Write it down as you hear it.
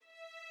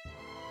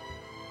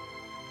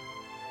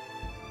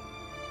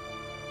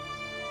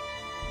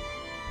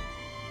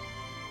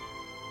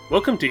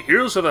Welcome to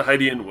Heroes of the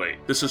Hydian Way.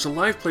 This is a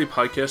live play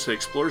podcast that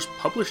explores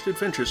published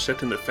adventures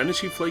set in the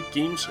Fantasy Flight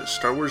Games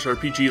Star Wars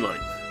RPG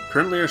line.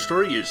 Currently our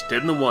story is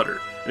Dead in the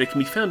Water, and it can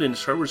be found in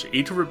Star Wars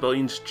Age of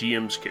Rebellion's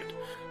GM's Kit.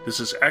 This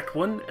is Act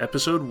 1,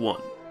 Episode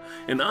 1.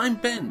 And I'm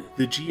Ben,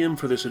 the GM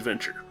for this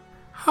adventure.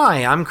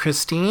 Hi, I'm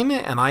Christine,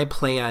 and I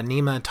play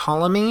Nima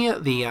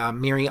Ptolemy, the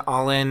Miri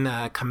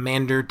Allen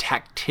commander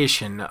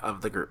tactician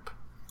of the group.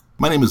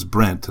 My name is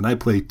Brent, and I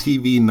play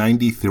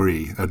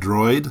TV-93, a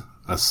droid,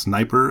 a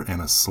sniper, and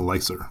a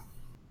slicer.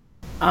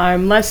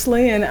 I'm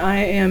Leslie, and I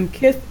am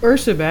Kith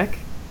Ursabek,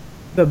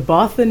 the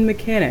Bothan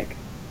mechanic,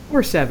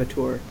 or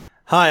saboteur.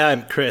 Hi,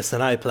 I'm Chris,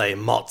 and I play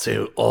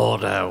Motsu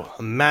Ordo,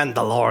 a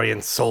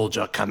Mandalorian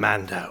soldier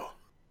commando.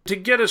 To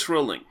get us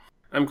rolling,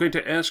 I'm going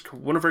to ask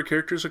one of our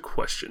characters a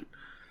question.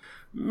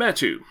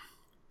 Matu,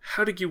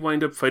 how did you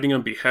wind up fighting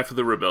on behalf of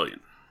the rebellion?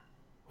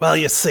 Well,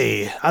 you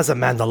see, as a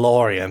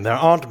Mandalorian, there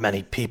aren't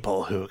many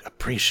people who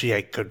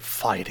appreciate good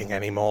fighting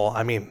anymore.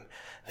 I mean,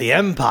 the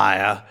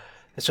Empire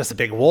is just a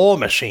big war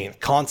machine,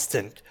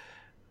 constant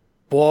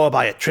war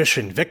by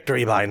attrition,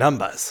 victory by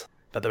numbers.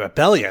 But the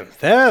Rebellion,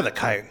 they're the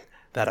kind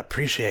that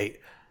appreciate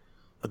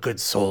a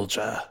good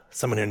soldier,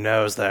 someone who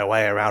knows their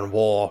way around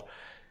war,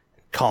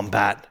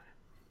 combat,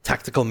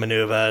 tactical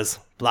maneuvers,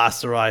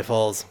 blaster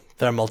rifles,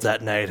 thermal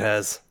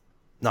detonators,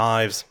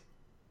 knives,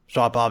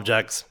 sharp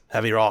objects,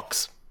 heavy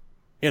rocks.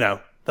 You know,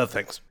 those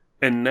things.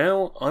 And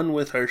now, on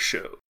with our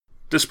show.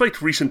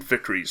 Despite recent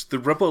victories, the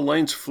Rebel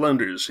Alliance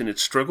flounders in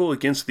its struggle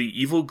against the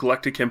evil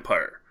Galactic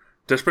Empire.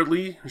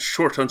 Desperately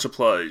short on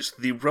supplies,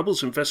 the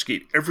Rebels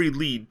investigate every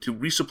lead to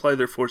resupply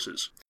their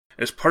forces.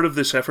 As part of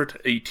this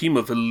effort, a team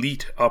of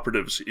elite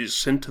operatives is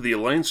sent to the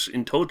Alliance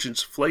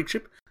intelligence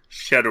flagship,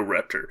 Shadow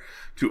Raptor,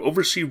 to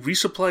oversee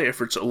resupply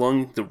efforts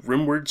along the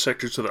rimward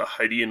sectors of the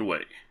Hydian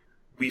Way.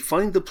 We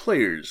find the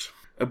players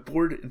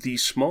aboard the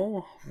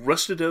small,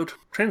 rusted-out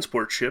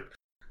transport ship,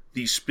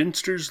 the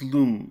Spinster's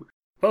Loom,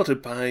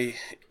 piloted by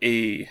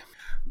a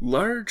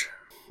large,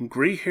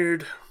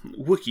 gray-haired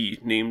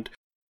Wookiee named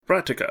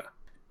Bratica,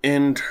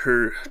 and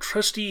her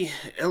trusty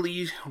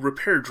LE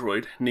repair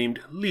droid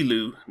named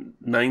Lilu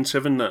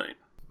 979.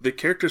 The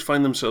characters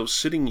find themselves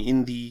sitting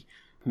in the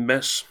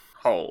mess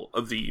hall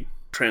of the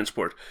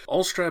transport,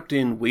 all strapped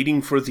in,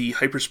 waiting for the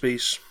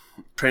hyperspace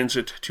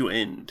transit to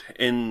end,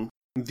 and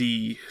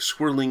the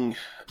swirling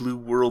blue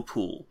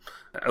whirlpool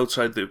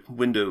outside the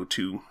window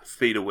to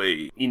fade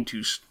away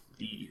into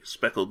the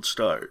speckled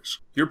stars.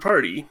 Your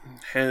party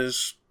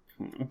has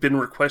been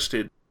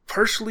requested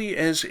partially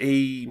as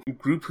a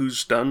group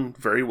who's done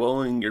very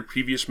well in your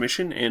previous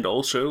mission, and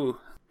also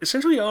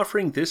essentially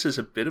offering this as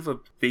a bit of a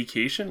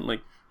vacation.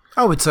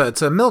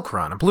 It's a milk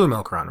run, a blue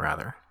milk run,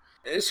 rather.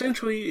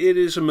 Essentially, it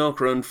is a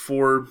milk run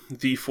for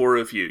the four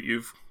of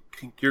you.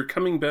 You're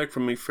coming back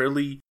from a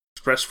fairly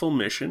stressful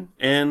mission,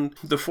 and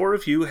the four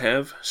of you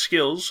have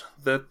skills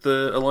that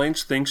the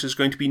Alliance thinks is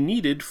going to be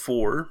needed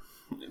for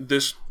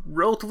this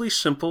relatively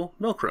simple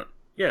milk run.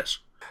 Yes.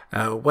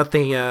 What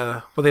they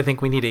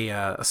think we need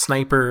a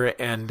sniper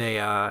and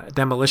a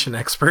demolition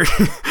expert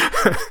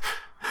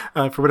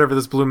for whatever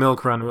this blue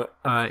milk run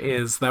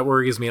is. That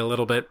worries me a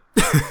little bit.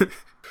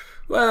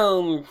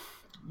 Well,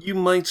 you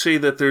might say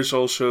that there's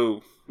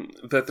also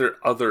that their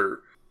other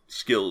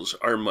skills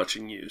are much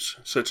in use,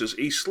 such as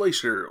a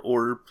slicer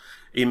or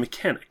a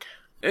mechanic,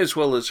 as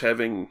well as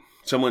having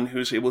someone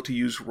who's able to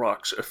use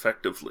rocks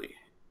effectively,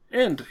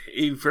 and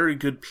a very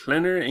good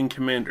planner and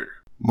commander.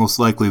 Most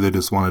likely they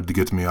just wanted to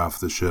get me off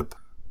the ship.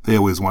 They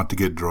always want to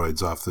get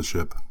droids off the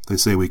ship. They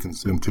say we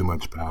consume too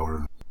much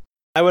power.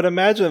 I would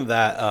imagine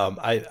that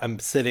I'm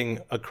sitting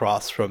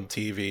across from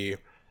TV,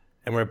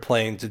 and we're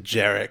playing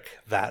Dejarik,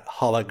 that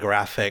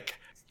holographic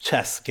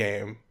chess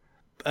game.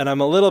 And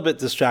I'm a little bit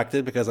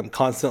distracted because I'm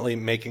constantly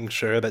making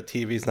sure that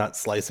TV's not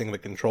slicing the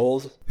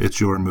controls. It's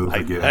your move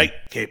again. Hey,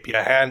 keep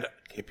your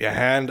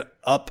hand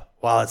up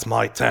while it's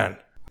my turn.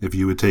 If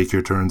you would take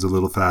your turns a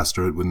little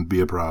faster, it wouldn't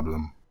be a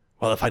problem.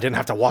 Well, if I didn't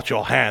have to watch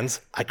your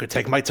hands, I could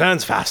take my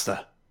turns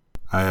faster.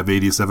 I have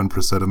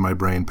 87% of my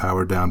brain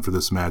powered down for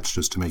this match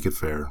just to make it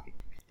fair.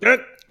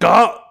 And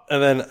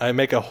then I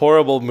make a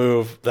horrible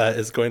move that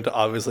is going to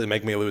obviously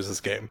make me lose this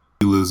game.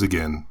 You lose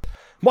again.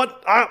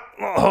 What?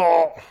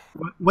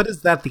 What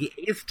is that, the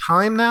 8th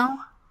time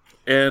now?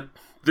 At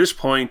this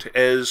point,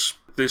 as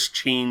this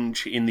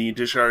change in the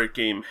Dejarik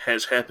game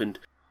has happened,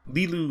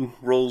 Lilu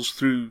rolls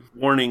through,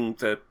 warning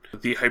that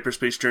the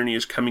hyperspace journey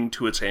is coming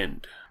to its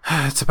end.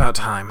 It's about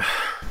time.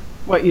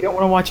 What, you don't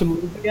want to watch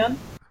him lose again?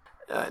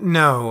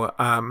 No,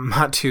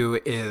 Matu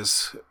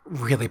is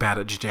really bad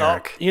at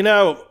Dejarik. Oh, you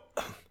know,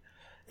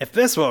 if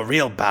this were a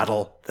real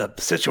battle, the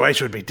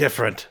situation would be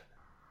different.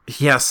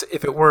 Yes,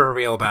 if it were a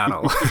real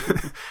battle.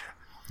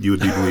 You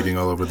would be bleeding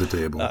all over the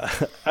table.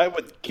 I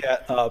would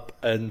get up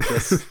and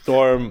just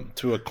storm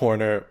to a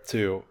corner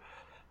to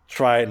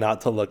try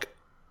not to look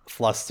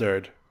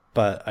flustered,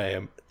 but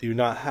I do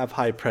not have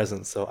high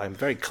presence, so I'm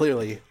very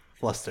clearly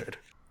flustered.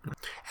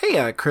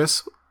 Hey,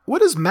 Chris, what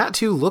does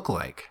Matu look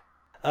like?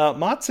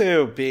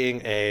 Matu,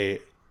 being a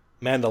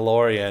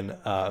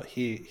Mandalorian,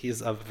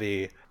 he's of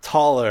the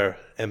taller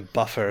and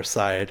buffer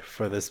side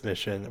for this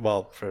mission.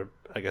 Well, for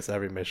I guess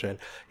every mission.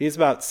 He's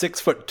about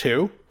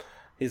 6'2".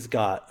 He's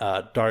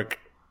got dark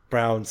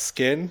brown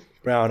skin,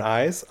 brown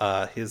eyes.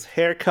 His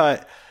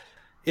haircut,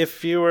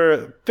 if you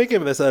were thinking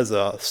of this as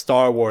a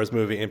Star Wars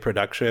movie in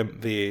production,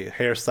 the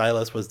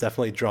hairstylist was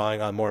definitely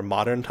drawing on more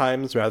modern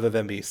times rather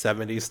than the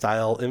 70s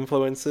style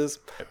influences.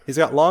 He's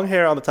got long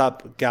hair on the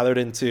top gathered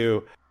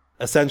into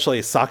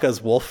essentially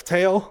Sokka's wolf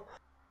tail,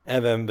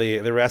 and then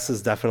the rest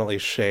is definitely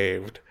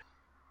shaved.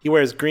 He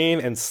wears green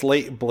and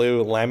slate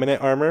blue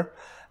laminate armor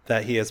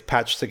that he has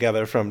patched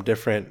together from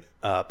different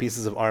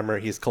pieces of armor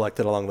he's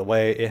collected along the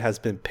way. It has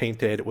been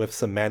painted with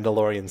some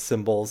Mandalorian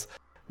symbols.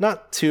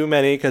 Not too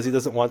many, because he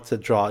doesn't want to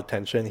draw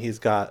attention. He's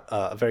got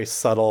a very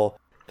subtle,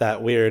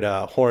 that weird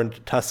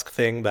horned tusk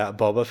thing that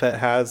Boba Fett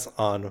has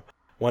on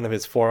one of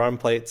his forearm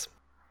plates.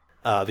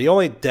 The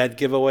only dead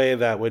giveaway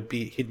that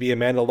he'd be a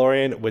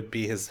Mandalorian would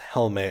be his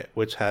helmet,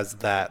 which has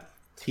that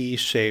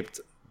T-shaped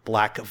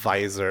black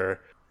visor.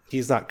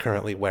 He's not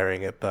currently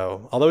wearing it,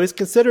 though. Although he's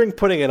considering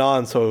putting it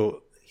on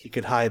so he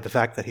could hide the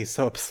fact that he's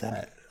so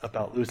upset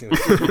about losing the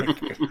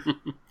character.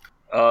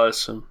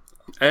 Awesome.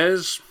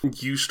 As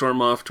you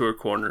storm off to a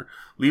corner,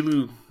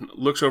 Lilu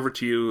looks over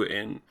to you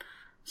and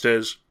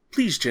says,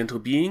 "Please, gentle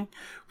being,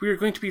 we are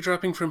going to be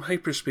dropping from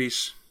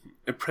hyperspace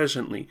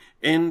presently,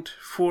 and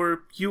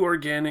for you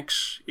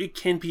organics, it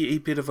can be a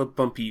bit of a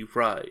bumpy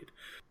ride.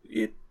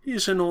 It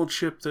is an old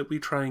ship that we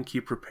try and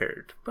keep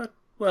repaired, but,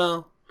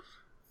 well,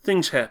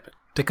 things happen."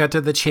 To cut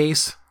to the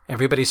chase,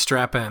 everybody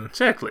strap in.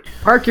 Exactly.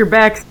 Park your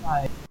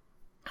backside.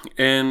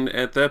 And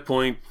at that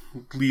point,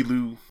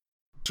 Lilu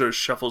sort of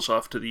shuffles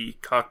off to the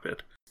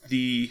cockpit.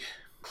 The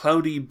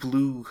cloudy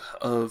blue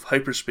of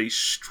hyperspace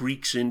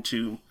streaks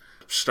into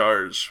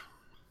stars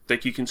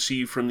that you can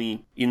see from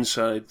the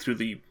inside through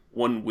the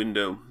one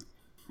window.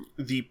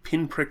 The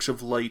pinpricks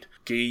of light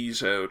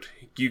gaze out.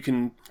 You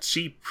can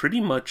see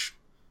pretty much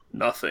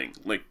nothing.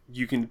 Like,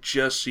 you can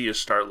just see a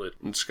starlit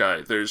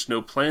sky. There's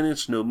no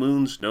planets, no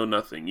moons, no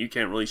nothing. You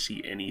can't really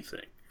see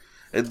anything.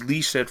 At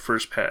least at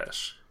first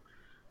pass.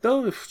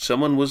 Though if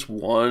someone was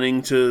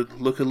wanting to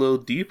look a little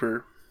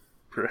deeper,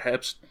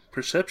 perhaps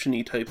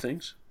perception-y type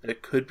things,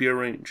 that could be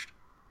arranged.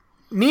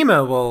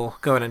 Nima will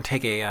go in and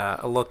take a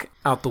look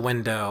out the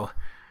window.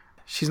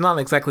 She's not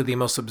exactly the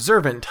most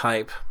observant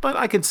type, but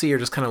I could see her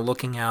just kind of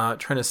looking out,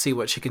 trying to see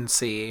what she can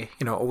see.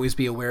 You know, always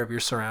be aware of your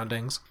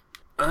surroundings.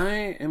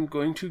 I am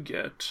going to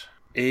get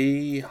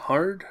a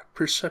hard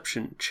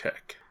perception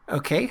check.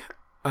 Okay,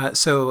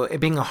 so it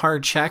being a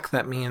hard check,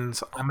 that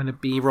means I'm going to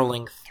be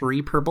rolling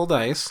 3 purple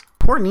dice.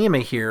 Poor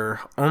Nima here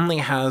only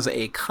has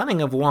a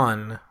cunning of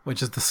 1,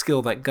 which is the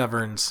skill that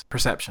governs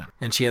perception,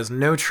 and she has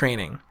no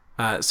training.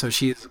 So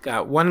she's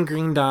got 1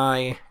 green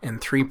die and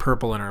 3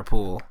 purple in her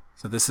pool.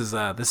 So this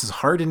is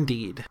hard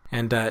indeed.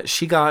 And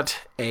she got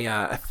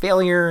a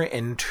failure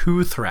and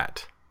 2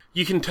 threat.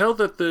 You can tell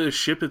that the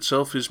ship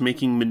itself is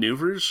making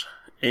maneuvers,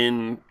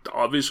 and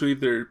obviously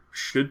there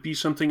should be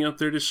something out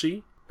there to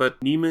see, but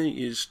Nima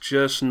is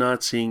just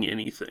not seeing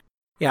anything.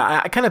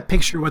 Yeah, I kind of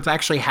picture what's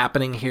actually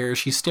happening here.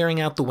 She's staring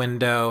out the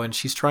window, and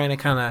she's trying to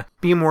kind of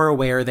be more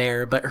aware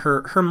there, but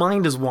her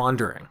mind is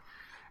wandering.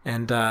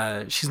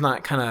 And she's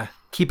not kind of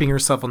keeping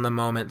herself in the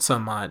moment so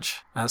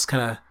much. As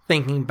kind of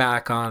thinking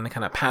back on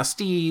kind of past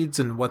deeds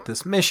and what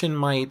this mission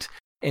might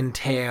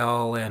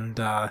entail, and,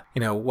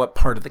 what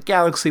part of the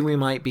galaxy we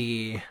might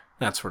be,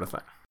 that sort of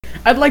thing.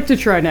 I'd like to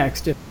try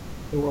next if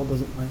the world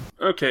doesn't mind.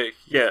 Okay,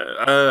 yeah,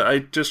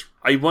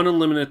 I want to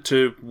limit it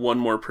to one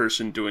more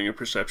person doing a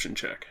perception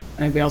check.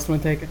 Anybody else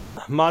want to take it?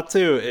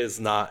 Matu is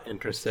not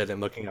interested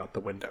in looking out the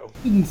window.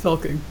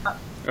 Sulking.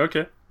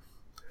 Okay.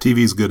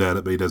 TV's good at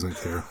it, but he doesn't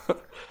care.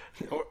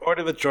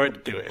 Order the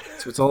droid to do it.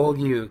 So it's all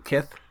you,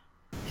 Kith.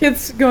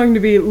 Kith's going to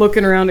be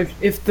looking around.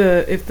 If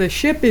the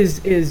ship is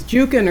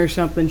juking or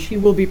something, she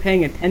will be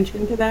paying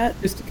attention to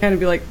that, just to kind of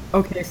be like,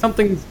 okay,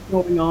 something's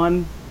going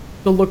on.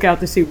 To look out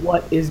to see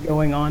what is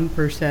going on,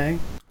 per se.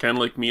 Kind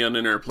of like me on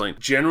an airplane.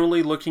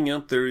 Generally looking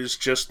out, there is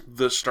just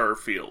the star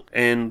field.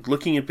 And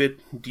looking a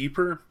bit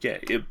deeper, yeah,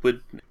 it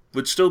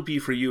would still be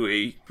for you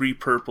a 3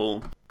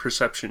 purple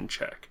perception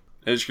check.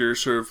 As you're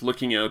sort of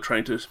looking out,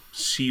 trying to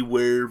see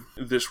where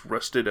this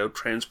rusted out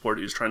transport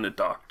is trying to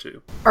dock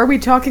to. Are we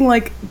talking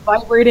like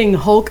vibrating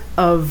hulk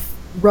of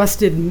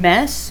rusted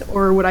mess?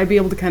 Or would I be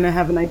able to kind of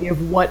have an idea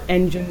of what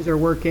engines are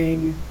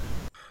working?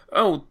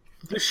 Oh,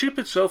 the ship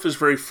itself is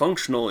very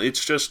functional.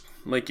 It's just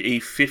like a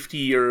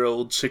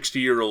 50-year-old,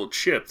 60-year-old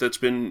ship that's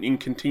been in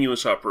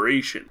continuous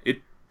operation.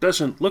 It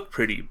doesn't look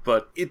pretty,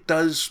 but it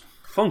does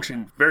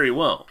function very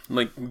well.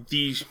 Like,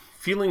 the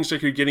feelings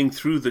that you're getting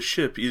through the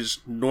ship is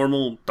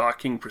normal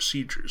docking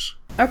procedures.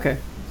 Okay,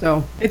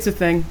 so it's a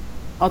thing.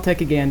 I'll take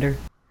a gander.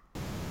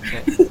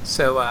 Okay.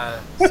 So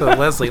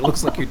Leslie,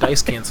 looks like your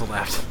dice canceled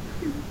out.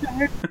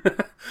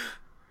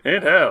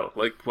 And how?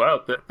 Like,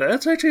 wow,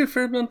 that's actually a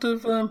fair amount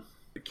of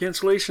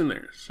cancellation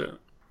there. So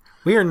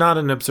we are not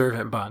an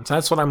observant bunch.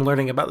 That's what I'm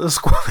learning about the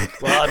squad.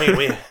 Well, I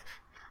mean,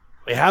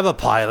 we have a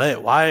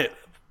pilot. Why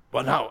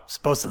Well, no,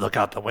 supposed to look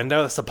out the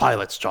window. It's the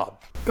pilot's job.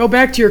 Go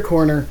back to your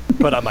corner.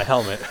 Put on my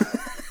helmet.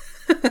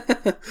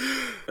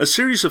 A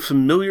series of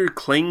familiar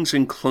clangs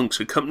and clunks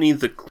accompany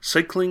the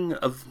cycling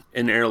of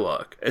an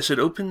airlock. As it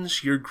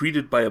opens, you're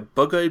greeted by a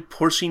bug-eyed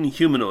porcine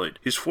humanoid.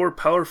 His 4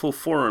 powerful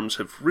forearms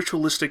have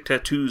ritualistic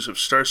tattoos of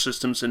star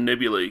systems and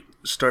nebulae,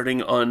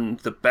 starting on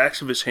the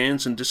backs of his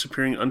hands and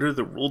disappearing under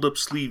the rolled-up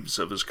sleeves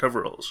of his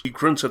coveralls. He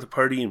grunts at the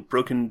party in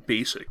broken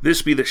basic.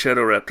 This be the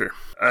Shadow Raptor.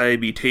 I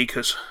be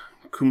Takus.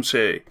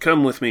 Kumse,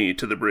 come with me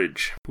to the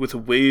bridge. With a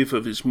wave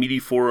of his meaty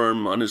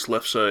forearm on his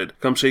left side,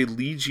 Kumse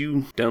leads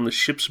you down the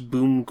ship's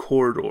boom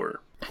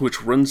corridor,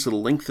 which runs the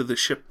length of the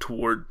ship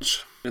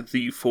towards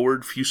the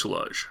forward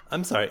fuselage.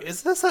 I'm sorry,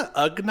 is this an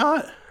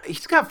Ugnaught?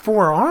 He's got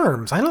 4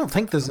 arms. I don't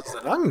think this is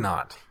an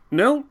Ugnaught.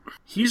 No,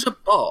 he's a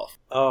boff.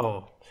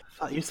 Oh, I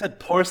thought you said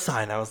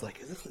porcine. I was like,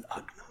 is this an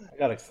Ugnaught? I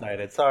got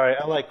excited. Sorry,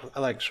 I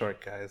like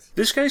short guys.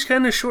 This guy's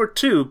kind of short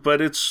too,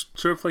 but it's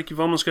sort of like you've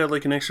almost got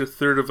like an extra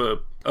third of a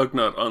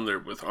Ugnaught on there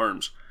with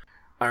arms.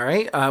 All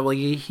right. Well,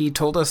 he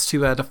told us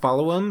to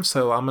follow him,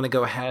 so I'm gonna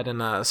go ahead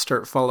and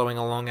start following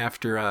along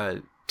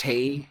after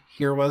Tay.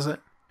 Here was it?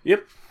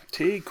 Yep,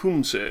 Tay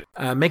Kumse.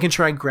 Making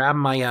sure I grab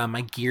my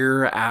my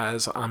gear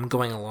as I'm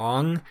going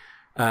along,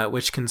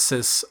 which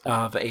consists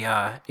of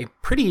a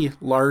pretty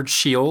large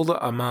shield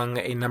among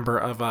a number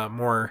of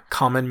more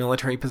common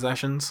military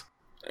possessions.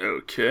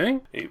 Okay,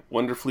 a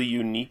wonderfully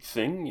unique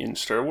thing in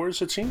Star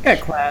Wars, it seems.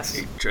 Got class.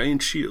 A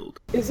giant shield.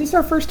 Is this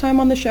our first time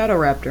on the Shadow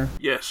Raptor?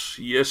 Yes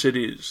it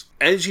is.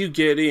 As you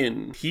get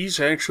in, he's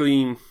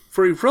actually,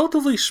 for a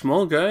relatively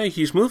small guy,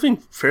 he's moving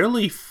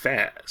fairly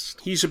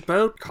fast. He's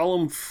about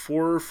column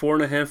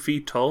 4.5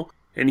 feet tall,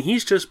 and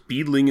he's just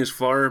beetling as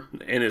far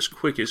and as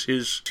quick as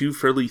his 2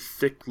 fairly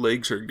thick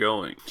legs are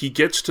going. He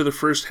gets to the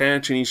first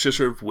hatch and he's just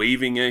sort of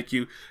waving at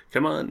you.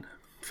 Come on.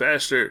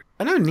 Faster.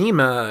 I know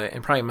Nima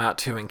and probably Matt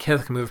too and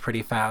Kith can move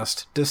pretty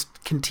fast.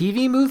 Can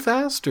TV move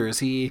fast, or is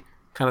he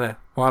kind of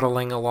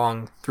waddling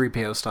along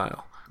 3PO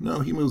style? No,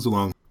 he moves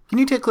along. Can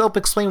you help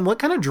explain what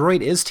kind of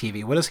droid is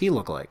TV? What does he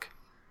look like?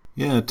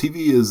 Yeah,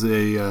 TV is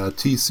a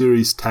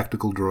T-Series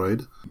tactical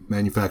droid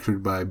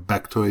manufactured by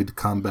Bactoid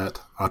Combat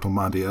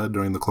Automatia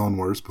during the Clone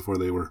Wars before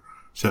they were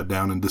shut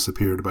down and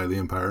disappeared by the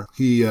Empire.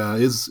 He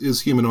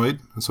is humanoid,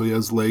 so he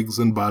has legs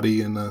and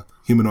body and a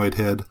humanoid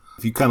head.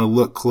 If you kind of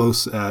look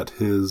close at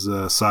his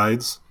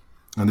sides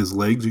and his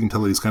legs, you can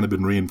tell that he's kind of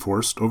been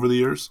reinforced over the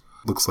years.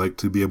 Looks like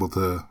to be able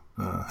to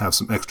have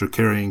some extra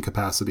carrying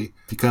capacity.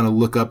 If you kind of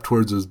look up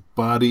towards his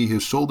body,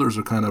 his shoulders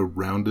are kind of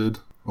rounded,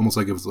 almost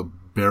like it was a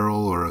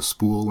barrel or a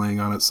spool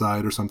laying on its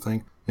side or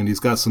something. And he's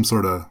got some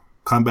sort of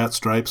combat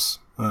stripes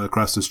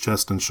across his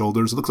chest and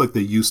shoulders. It looks like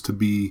they used to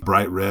be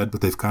bright red, but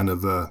they've kind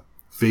of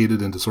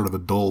faded into sort of a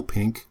dull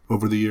pink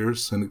over the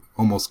years, and it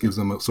almost gives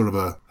him a sort of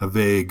a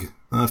vague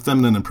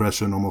feminine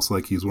impression, almost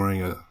like he's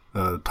wearing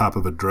a top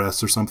of a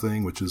dress or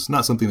something, which is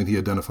not something that he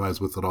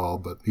identifies with at all,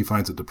 but he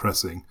finds it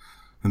depressing,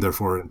 and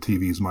therefore in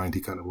TV's mind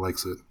he kind of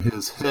likes it.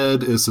 His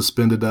head is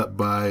suspended up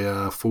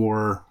by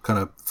 4 kind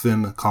of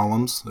thin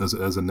columns as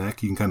a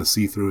neck. You can kind of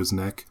see through his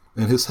neck.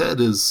 And his head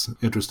is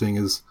interesting.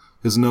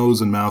 His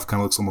nose and mouth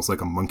kind of looks almost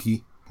like a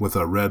monkey with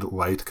a red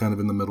light kind of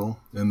in the middle.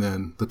 And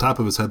then the top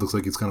of his head looks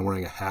like he's kind of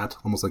wearing a hat,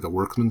 almost like a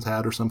workman's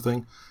hat or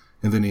something.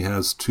 And then he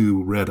has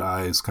 2 red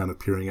eyes kind of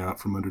peering out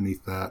from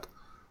underneath that.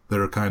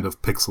 They're kind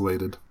of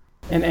pixelated.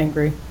 And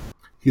angry.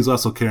 He's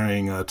also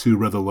carrying 2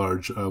 rather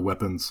large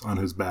weapons on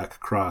his back,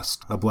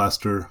 crossed. A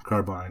blaster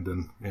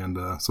carbine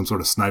and some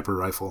sort of sniper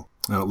rifle.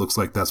 And it looks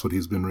like that's what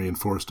he's been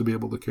reinforced to be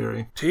able to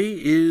carry. Tay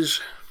is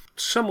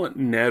somewhat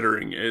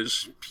nattering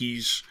as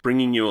he's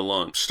bringing you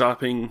along,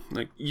 stopping.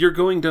 Like, you're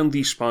going down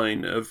the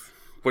spine of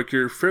what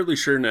you're fairly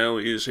sure now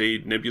is a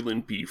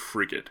Nebulan B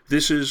frigate.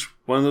 This is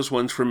one of those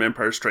ones from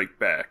Empire Strike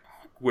Back,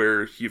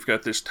 where you've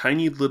got this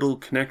tiny little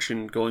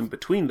connection going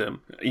between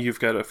them. You've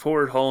got a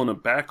forward hull and a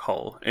back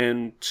hull,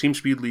 and seems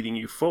to be leading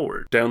you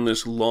forward down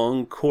this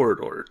long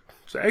corridor.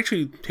 It's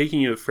actually taking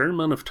you a fair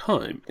amount of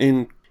time.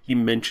 And he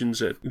mentions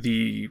that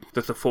the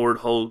forward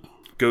hull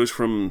goes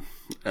from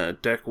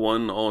deck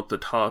 1 all at the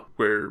top,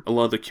 where a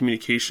lot of the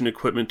communication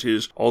equipment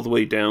is, all the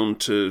way down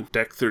to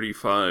deck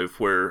 35,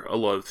 where a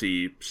lot of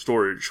the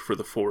storage for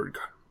the forward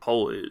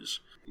hull is.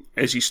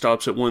 As he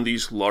stops at one of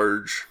these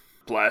large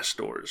blast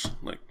doors,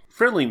 like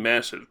fairly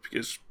massive,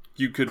 because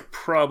you could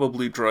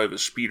probably drive a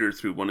speeder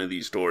through one of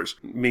these doors,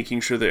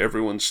 making sure that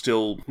everyone's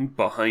still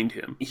behind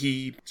him.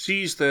 He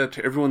sees that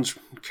everyone's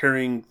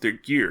carrying their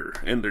gear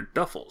and their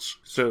duffels.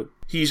 So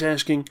he's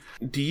asking,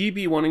 do ye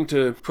be wanting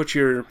to put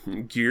your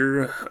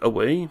gear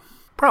away?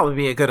 Probably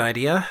be a good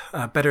idea.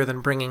 Better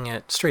than bringing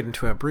it straight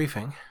into a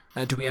briefing.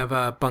 Do we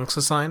have bunks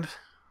assigned?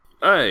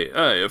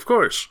 Aye, of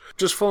course.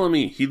 Just follow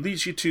me. He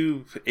leads you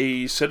to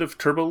a set of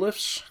turbo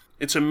lifts.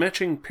 It's a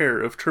matching pair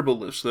of turbo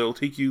lifts that'll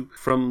take you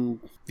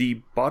from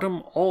the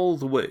bottom all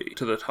the way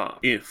to the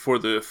top for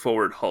the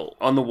forward hull.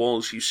 On the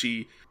walls you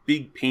see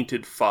big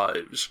painted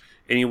 5s.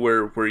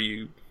 Anywhere where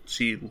you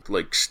see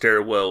like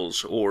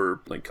stairwells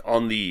or like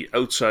on the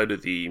outside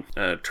of the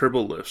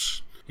turbo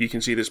lifts, you can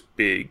see this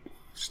big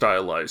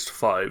stylized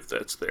 5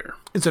 that's there.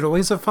 Is it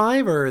always a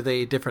 5, or are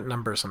they different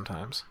numbers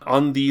sometimes?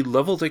 On the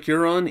level that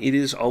you're on, it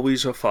is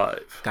always a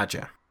 5.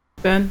 Gotcha.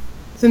 Ben,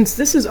 since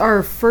this is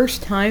our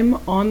first time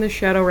on the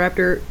Shadow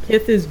Raptor,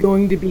 Kith is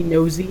going to be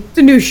nosy. It's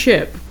a new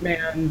ship,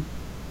 man.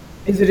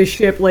 Is it a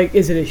ship,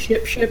 is it a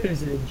ship?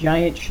 Is it a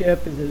giant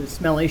ship? Is it a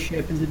smelly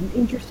ship? Is it an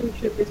interesting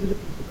ship? Is it a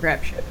piece of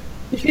crap ship?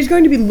 She's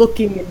going to be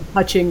looking and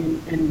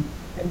touching and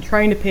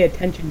trying to pay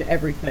attention to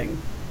everything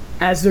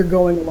as they're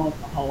going along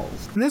the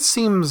halls. And this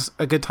seems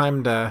a good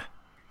time to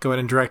go ahead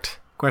and direct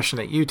question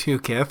at you too,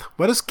 Kith.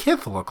 What does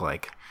Kith look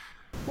like?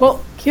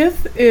 Well,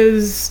 Kith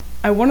is,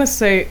 I want to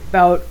say,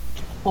 about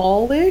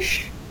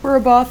tallish for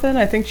a Bothan.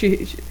 I think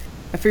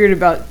I figured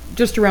about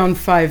just around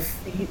 5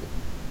 feet.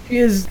 She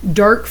is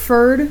dark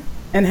furred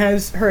and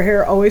has her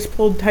hair always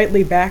pulled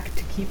tightly back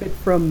to keep it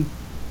from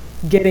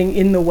getting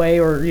in the way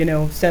or,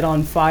 set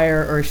on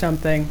fire or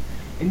something.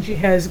 And she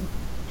has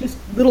just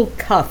little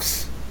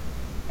cuffs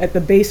at the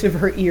base of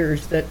her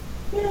ears that,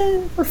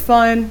 for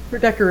fun, for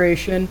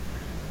decoration.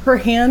 Her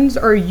hands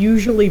are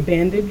usually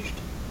bandaged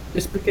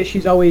just because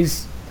she's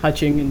always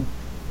touching and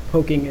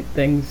poking at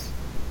things,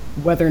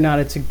 whether or not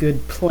it's a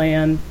good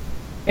plan.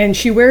 And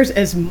she wears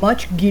as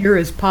much gear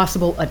as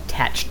possible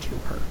attached to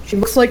her. She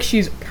looks like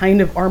she's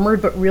kind of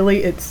armored, but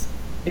really it's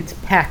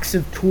packs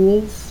of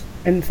tools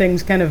and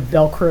things kind of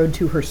velcroed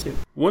to her suit.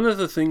 One of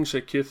the things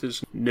that Kith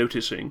is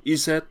noticing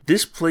is that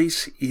this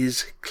place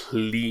is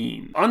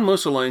clean. On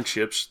most Alliance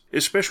ships,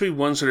 especially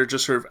ones that are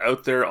just sort of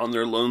out there on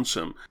their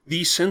lonesome,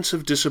 the sense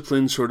of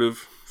discipline sort of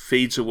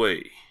fades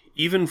away,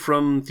 even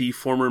from the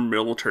former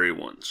military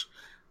ones.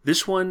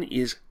 This one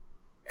is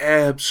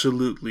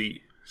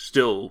absolutely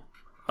still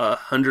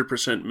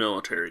 100%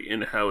 military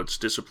in how its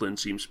discipline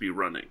seems to be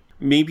running.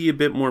 Maybe a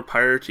bit more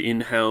pirate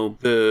in how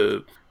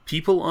the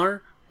people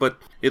are, but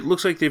it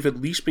looks like they've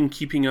at least been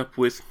keeping up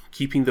with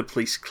keeping the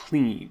place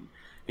clean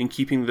and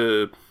keeping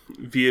the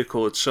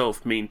vehicle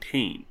itself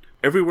maintained.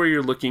 Everywhere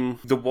you're looking,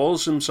 the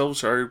walls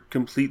themselves are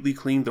completely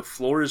clean. The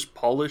floor is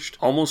polished,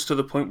 almost to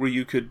the point where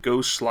you could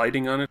go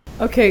sliding on it.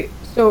 Okay,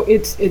 so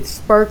it's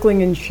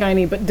sparkling and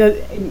shiny, but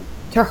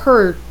to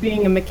her,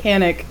 being a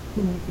mechanic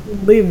who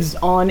lives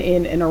on,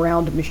 in, and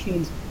around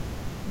machines,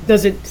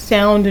 does it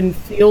sound and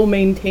feel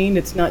maintained?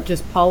 It's not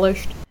just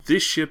polished?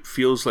 This ship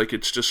feels like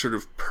it's just sort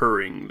of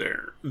purring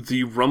there.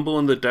 The rumble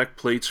on the deck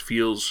plates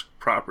feels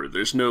proper.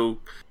 There's no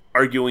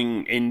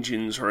arguing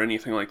engines or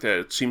anything like that.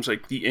 It seems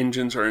like the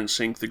engines are in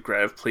sync. The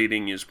grav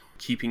plating is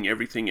keeping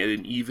everything at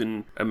an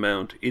even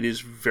amount. It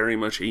is very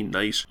much a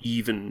nice,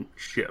 even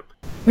ship.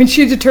 When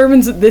she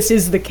determines that this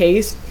is the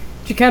case,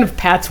 she kind of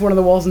pats one of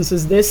the walls and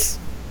says, This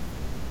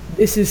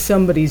is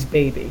somebody's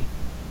baby.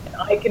 And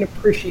I can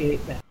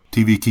appreciate that.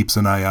 TV keeps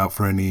an eye out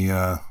for any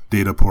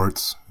data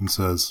ports and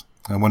says,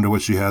 I wonder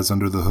what she has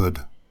under the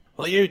hood.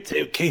 Well, you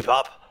two keep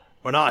up.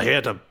 We're not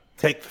here to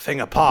take the thing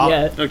apart.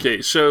 Yeah.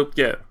 Okay, so,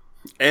 yeah.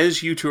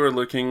 As you two are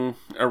looking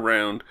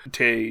around,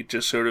 Tay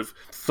just sort of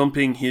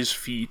thumping his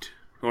feet,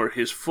 or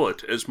his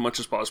foot, as much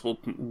as possible.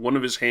 One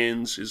of his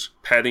hands is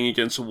patting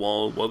against the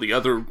wall, while the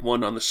other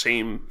one on the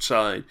same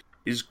side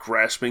is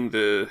grasping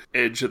the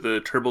edge of the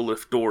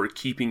turbolift door,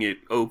 keeping it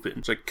open.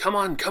 It's like, come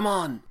on, come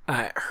on!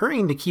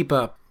 Hurrying to keep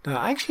up,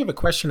 I actually have a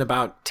question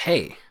about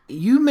Tay.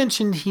 You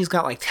mentioned he's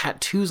got,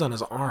 tattoos on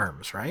his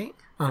arms, right?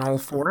 On all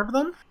 4 of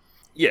them?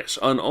 Yes,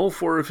 on all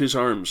 4 of his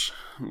arms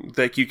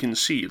that you can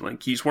see.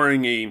 He's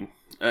wearing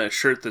a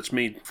shirt that's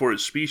made for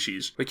his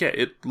species. But yeah,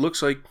 it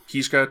looks like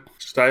he's got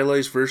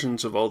stylized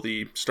versions of all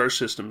the star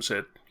systems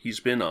that he's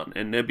been on,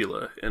 and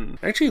Nebula, and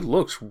actually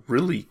looks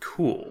really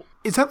cool.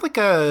 Is that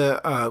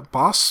a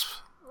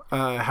boss,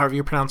 however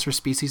you pronounce her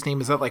species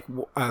name, is that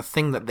a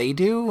thing that they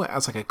do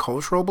as a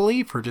cultural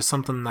belief, or just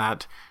something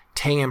that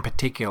Tay in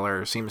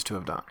particular seems to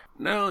have done?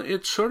 No,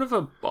 it's sort of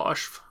a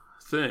Bosch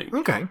thing.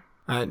 Okay.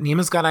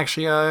 Nima's got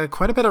actually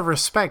quite a bit of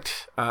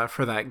respect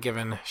for that,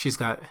 given she's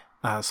got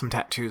some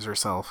tattoos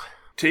herself.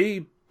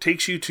 Tay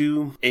takes you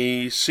to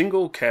a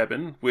single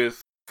cabin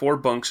with 4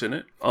 bunks in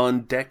it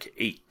on deck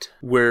 8,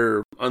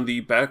 where on the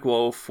back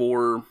wall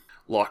 4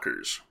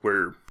 lockers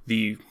where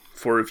the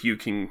 4 of you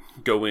can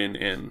go in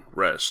and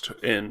rest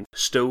and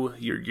stow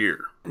your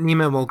gear.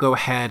 Nima will go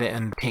ahead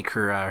and take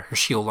her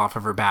shield off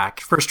of her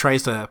back. First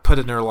tries to put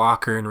it in her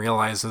locker and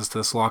realizes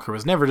this locker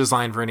was never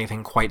designed for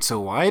anything quite so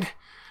wide.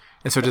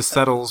 And so just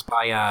settles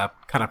by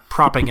kind of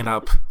propping it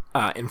up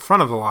in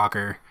front of the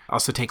locker.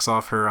 Also takes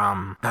off her,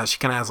 she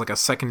kind of has a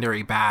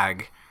secondary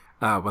bag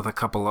with a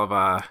couple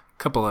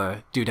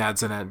of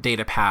doodads and a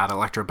data pad,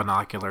 electro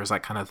binoculars,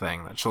 that kind of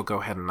thing that she'll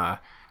go ahead and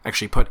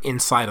actually put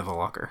inside of the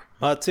locker.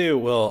 Matu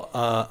will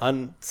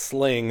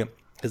unsling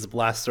his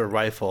blaster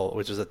rifle,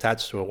 which is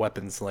attached to a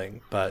weapon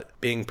sling, but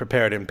being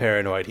prepared and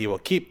paranoid, he will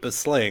keep the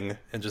sling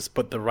and just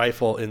put the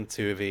rifle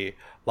into the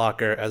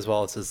locker, as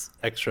well as his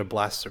extra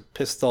blaster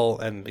pistol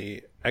and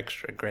the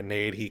extra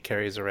grenade he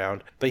carries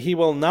around. But he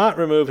will not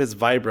remove his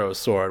vibro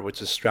sword,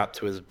 which is strapped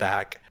to his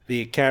back,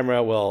 The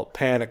camera will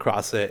pan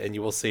across it, and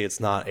you will see it's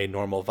not a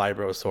normal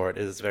vibro sword.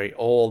 It is a very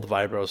old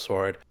vibro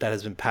sword that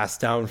has been passed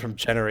down from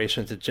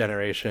generation to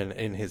generation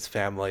in his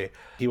family.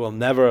 He will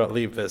never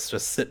leave this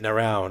just sitting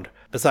around.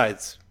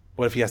 Besides,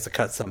 what if he has to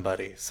cut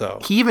somebody? So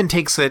He even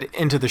takes it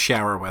into the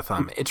shower with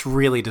him. It's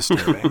really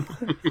disturbing.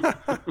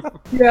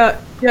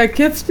 Yeah,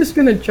 Kit's just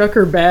gonna chuck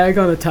her bag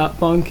on the top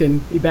bunk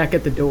and be back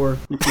at the door.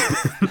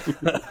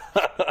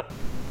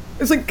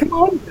 It's like, come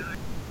on, guys.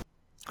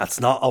 that's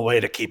not a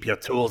way to keep your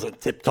tools in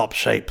tip-top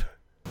shape.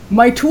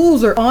 My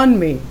tools are on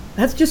me.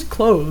 That's just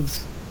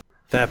clothes.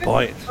 Fair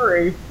point.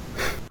 Sorry.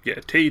 Yeah,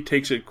 Tay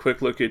takes a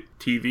quick look at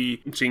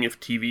TV, seeing if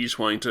TV's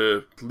wanting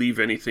to leave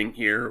anything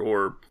here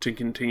or to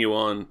continue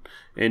on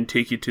and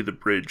take you to the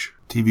bridge.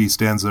 TV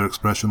stands there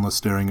expressionless,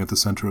 staring at the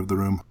center of the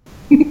room.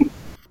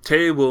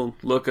 Tay will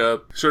look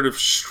up, sort of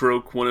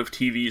stroke one of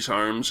TV's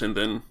arms, and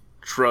then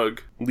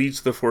shrug,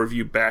 leads the four of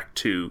you back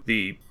to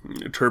the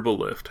turbo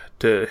lift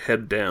to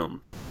head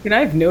down. Can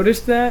I have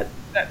noticed that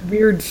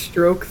weird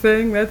stroke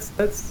thing? That's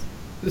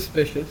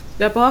suspicious.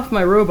 Step off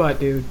my robot,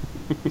 dude.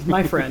 He's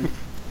my friend.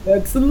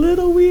 That's a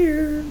little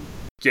weird.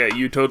 Yeah,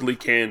 you totally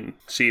can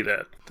see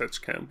that. That's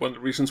kind of one of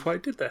the reasons why I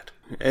did that.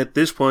 At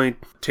this point,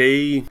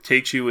 Tay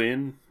takes you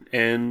in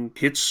and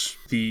hits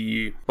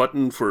the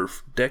button for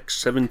deck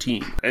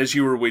 17. As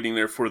you were waiting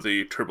there for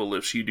the turbo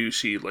lifts, you do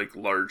see like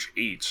large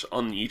 8s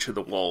on each of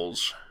the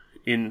walls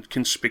in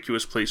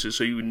conspicuous places,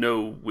 so you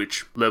know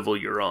which level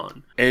you're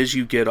on. As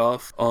you get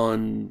off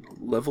on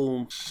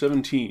level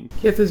 17,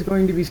 Kith is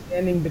going to be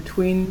standing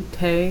between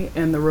Tay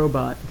and the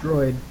robot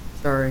droid.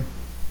 Sorry.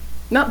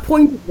 Not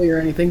pointedly or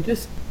anything,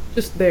 just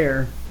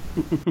there.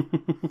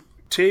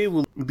 Tay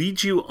will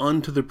lead you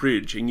onto the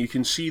bridge, and you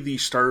can see the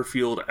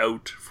starfield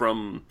out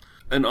from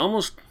an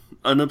almost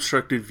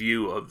unobstructed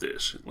view of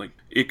this. Like,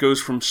 it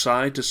goes from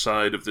side to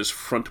side of this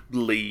front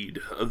blade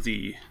of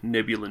the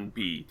Nebulan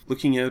B.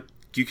 Looking out,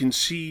 you can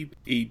see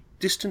a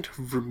distant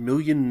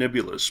vermilion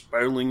nebula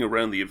spiraling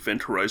around the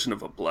event horizon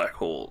of a black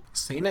hole.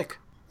 Scenic.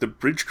 The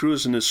bridge crew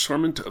is an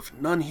assortment of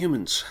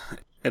non-humans,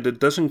 and a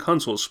dozen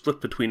consoles split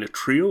between a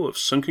trio of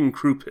sunken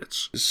crew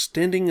pits.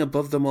 Standing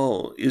above them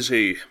all is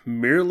a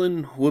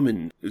Maryland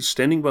woman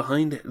standing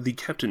behind the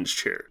captain's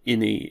chair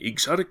in a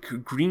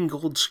exotic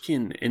green-gold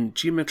skin and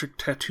geometric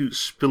tattoos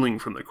spilling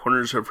from the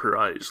corners of her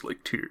eyes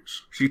like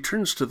tears. She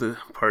turns to the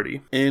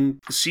party and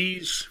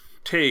sees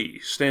Tay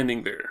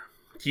standing there.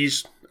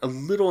 He's a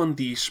little on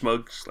the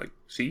smug, like,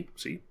 see,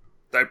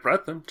 I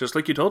brought them, just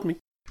like you told me.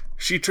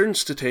 She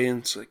turns to Tay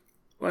and is like,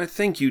 "Why,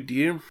 thank you,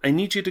 dear. I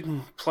need you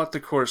to plot the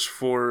course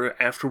for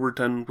after we're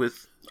done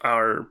with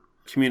our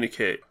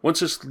communique. Once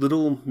this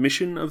little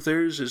mission of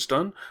theirs is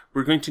done,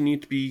 we're going to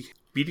need to be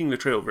beating the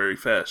trail very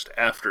fast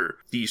after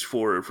these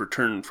four have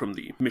returned from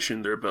the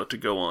mission they're about to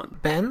go on."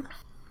 Ben,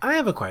 I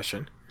have a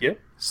question. Yeah?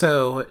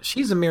 So,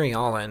 she's a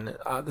Mirialan,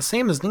 the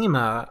same as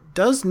Nima.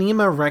 Does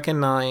Nima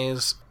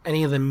recognize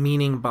any of the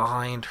meaning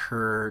behind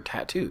her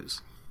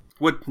tattoos?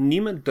 What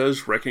Nima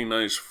does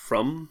recognize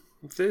from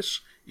this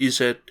is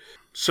that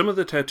some of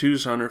the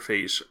tattoos on her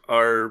face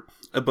are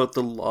about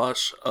the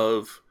loss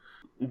of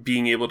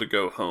being able to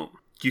go home.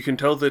 You can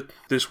tell that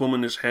this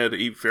woman has had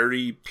a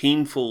very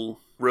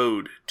painful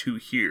road to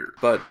here,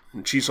 but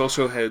she's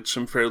also had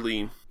some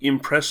fairly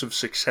impressive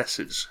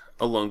successes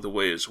along the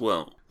way as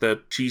well.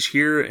 That she's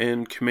here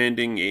and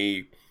commanding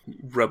a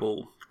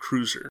rebel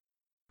cruiser.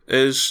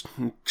 As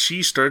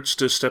she starts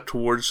to step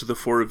towards the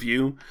four of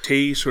you,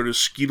 Tay sort of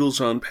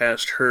skeetles on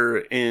past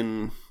her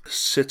and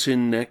sits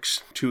in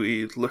next to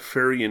a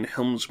Lefarian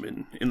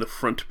helmsman in the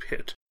front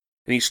pit.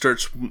 And he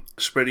starts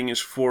spreading his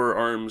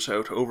forearms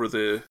out over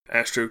the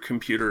astro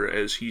computer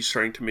as he's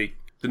starting to make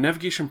the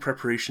navigation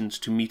preparations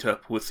to meet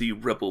up with the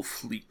rebel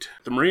fleet.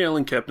 The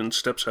Mirialan captain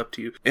steps up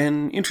to you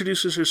and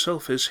introduces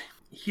herself as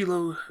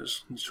Hilo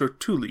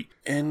Sortuli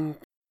and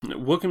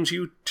welcomes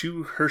you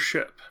to her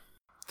ship.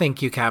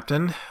 Thank you,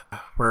 Captain.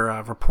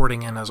 We're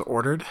reporting in as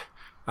ordered.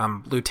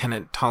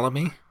 Lieutenant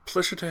Ptolemy.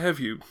 Pleasure to have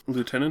you,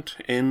 Lieutenant,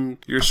 and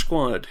your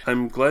squad.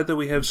 I'm glad that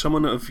we have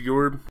someone of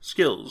your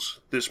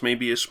skills. This may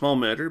be a small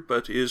matter,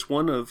 but is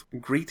one of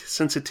great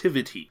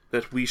sensitivity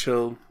that we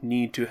shall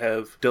need to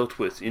have dealt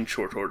with in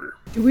short order.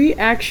 Do we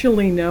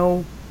actually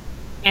know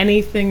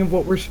anything of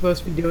what we're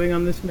supposed to be doing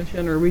on this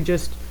mission, or are we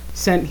just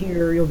sent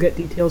here, you'll get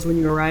details when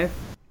you arrive?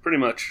 Pretty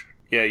much.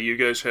 Yeah, you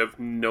guys have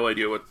no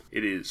idea what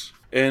it is.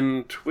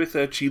 And with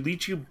that, she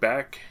leads you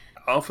back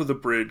off of the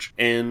bridge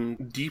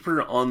and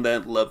deeper on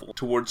that level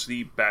towards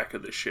the back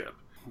of the ship.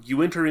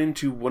 You enter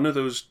into one of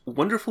those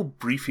wonderful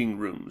briefing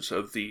rooms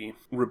of the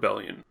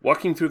rebellion.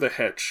 Walking through the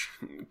hatch,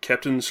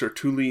 Captain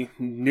Sertuli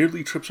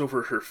nearly trips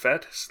over her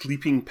fat,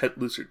 sleeping pet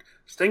lizard.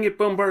 "Stang it,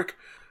 Bumbark!"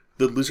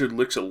 The lizard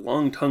licks a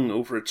long tongue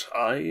over its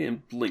eye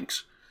and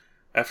blinks.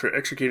 After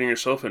extricating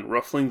herself and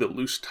ruffling the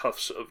loose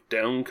tufts of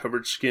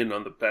down-covered skin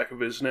on the back of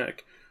his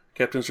neck,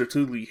 Captain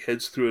Sertuli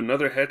heads through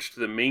another hatch to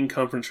the main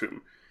conference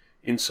room.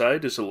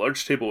 Inside is a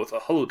large table with a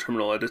holo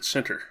terminal at its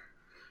center.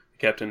 The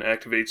captain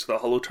activates the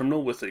holo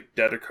terminal with a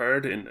data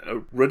card, and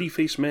a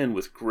ruddy-faced man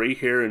with gray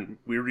hair and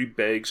weary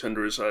bags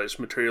under his eyes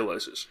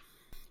materializes.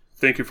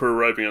 Thank you for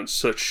arriving on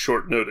such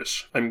short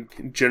notice. I'm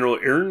General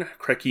Aaron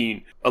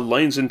Krakeen,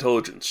 Alliance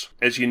Intelligence.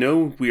 As you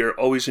know, we are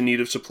always in need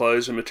of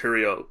supplies and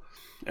materiel.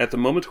 At the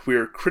moment, we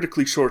are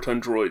critically short on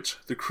droids.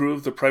 The crew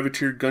of the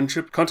privateer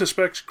gunship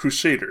Contispex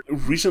Crusader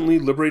recently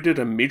liberated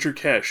a major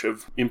cache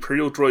of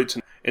Imperial droids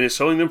and is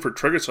selling them for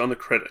targets on the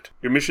credit.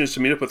 Your mission is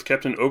to meet up with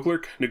Captain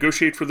Oglerk,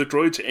 negotiate for the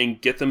droids,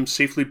 and get them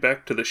safely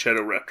back to the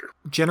Shadow Raptor.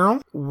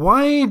 General,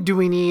 why do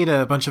we need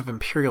a bunch of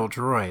Imperial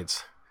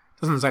droids?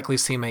 Doesn't exactly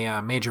seem a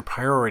major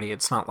priority.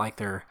 It's not like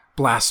they're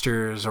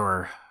blasters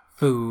or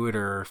food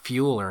or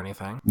fuel or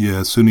anything.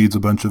 Yes, who needs a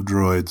bunch of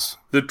droids?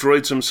 The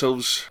droids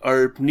themselves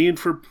are needed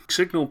for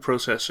signal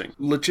processing,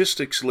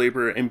 logistics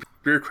labor, and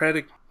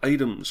bureaucratic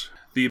items.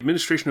 The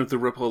administration of the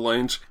Rebel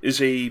Alliance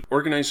is a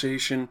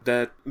organization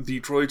that the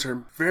droids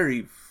are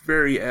very,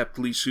 very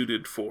aptly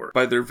suited for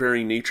by their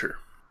very nature.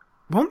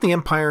 Won't the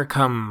Empire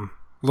come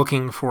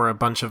looking for a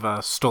bunch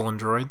of stolen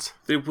droids?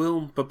 They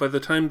will, but by the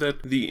time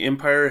that the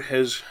Empire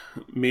has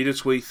made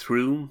its way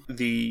through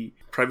the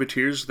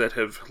privateers that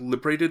have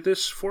liberated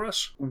this for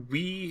us,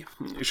 we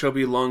shall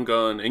be long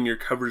gone, and your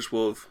covers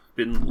will have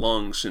been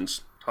long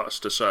since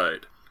tossed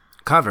aside.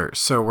 Covers,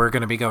 so we're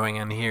going to be going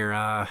in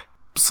here,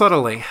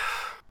 subtly.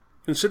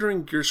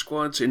 Considering your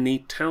squad's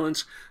innate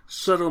talents,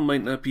 subtle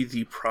might not be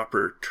the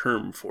proper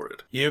term for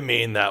it. You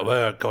mean that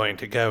we're going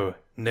to go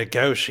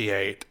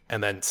negotiate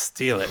and then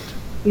steal it?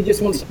 He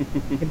just wants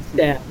to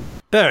stab.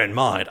 Bear in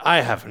mind,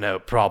 I have no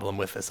problem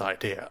with this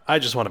idea. I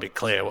just want to be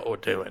clear what we're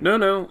doing.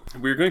 No.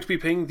 We're going to be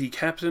paying the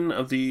captain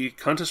of the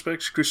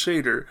Contispex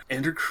Crusader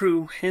and her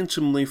crew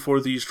handsomely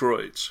for these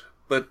droids.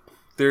 But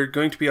they're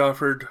going to be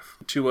offered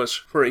to us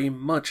for a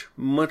much,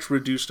 much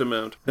reduced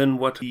amount than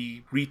what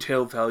the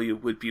retail value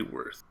would be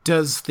worth.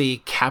 Does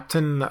the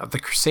captain of the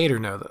Crusader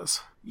know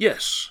this?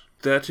 Yes,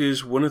 that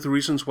is one of the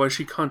reasons why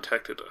she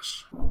contacted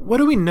us. What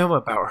do we know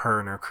about her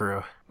and her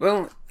crew?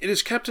 Well, it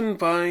is captained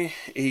by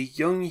a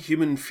young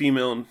human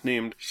female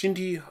named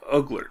Shindy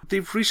Ugler.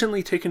 They've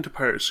recently taken to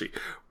piracy.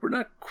 We're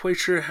not quite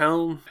sure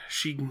how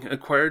she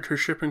acquired her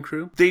ship and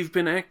crew. They've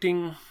been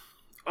acting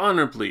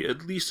honorably,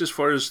 at least as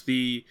far as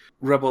the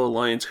Rebel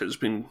Alliance has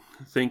been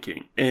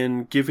thinking,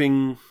 and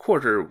giving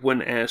quarter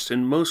when asked,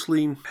 and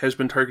mostly has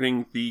been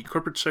targeting the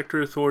Corporate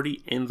Sector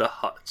Authority and the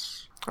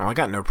Hutts. Oh, I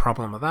got no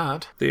problem with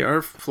that. They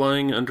are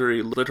flying under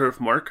a letter of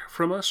marque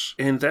from us,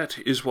 and that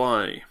is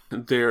why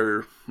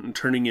they're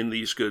turning in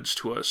these goods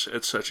to us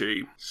at such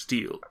a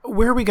steal.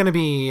 Where are we going to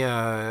be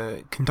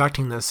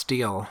conducting this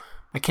deal?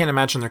 I can't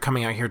imagine they're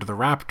coming out here to the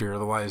Raptor,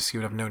 otherwise you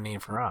would have no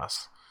need for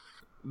us.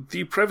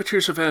 The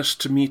privateers have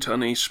asked to meet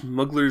on a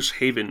smuggler's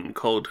haven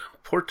called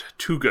Port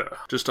Tuga,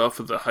 just off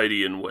of the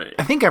Hydean Way.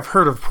 I think I've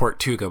heard of Port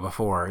Tuga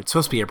before. It's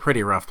supposed to be a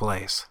pretty rough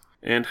place.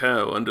 And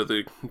how, under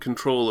the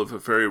control of a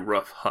very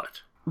rough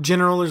Hutt.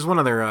 General, there's one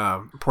other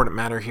important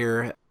matter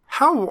here.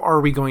 How are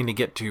we going to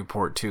get to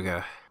Port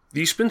Tuga?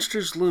 The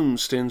Spinster's Loom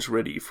stands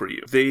ready for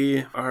you.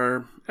 They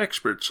are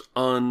experts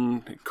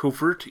on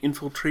covert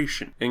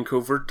infiltration and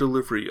covert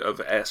delivery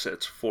of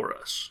assets for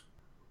us.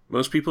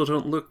 Most people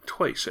don't look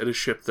twice at a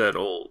ship that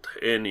old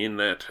and in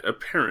that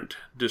apparent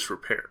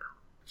disrepair.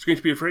 It's going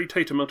to be a very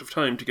tight amount of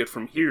time to get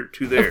from here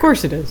to there. Of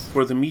course it is.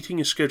 For the meeting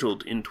is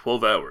scheduled in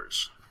 12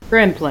 hours.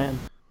 Grand plan.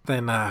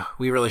 Then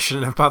we really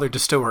shouldn't have bothered to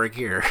stow our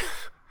gear.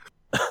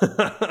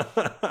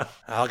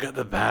 I'll get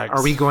the bags.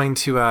 Are we going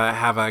to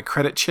have a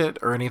credit chit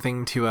or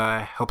anything to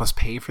help us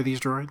pay for these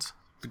droids?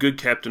 The good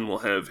captain will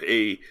have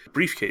a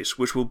briefcase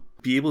which will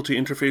be able to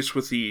interface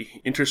with the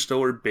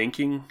Interstellar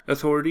Banking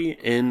Authority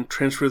and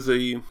transfer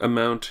the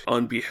amount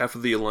on behalf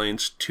of the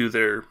Alliance to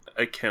their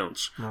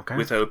accounts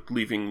without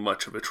leaving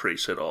much of a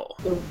trace at all.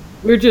 So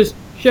we're just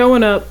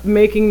showing up,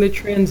 making the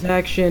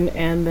transaction,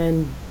 and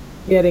then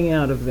getting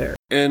out of there.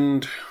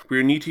 And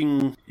we're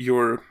needing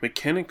your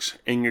mechanics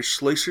and your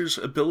slicer's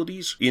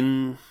abilities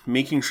in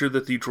making sure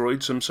that the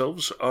droids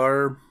themselves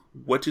are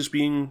what is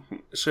being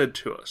said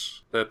to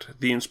us. That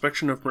the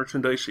inspection of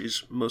merchandise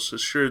is most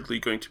assuredly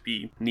going to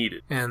be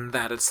needed. And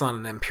that it's not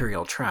an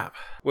Imperial trap.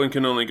 One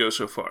can only go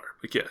so far,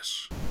 but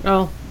yes.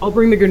 Oh, I'll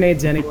bring the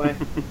grenades anyway.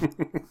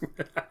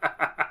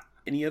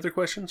 Any other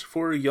questions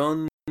for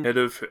Jan, head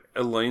of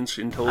Alliance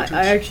Intelligence?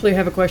 I actually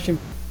have a question.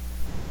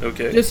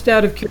 Okay. Just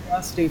out of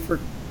curiosity for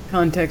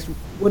context,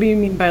 what do you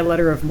mean by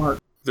letter of marque?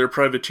 They're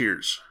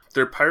privateers.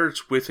 They're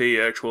pirates with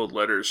a actual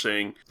letter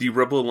saying the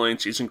Rebel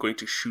Alliance isn't going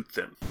to shoot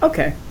them.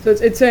 Okay, so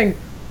it's saying,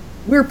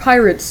 we're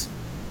pirates,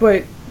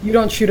 but you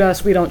don't shoot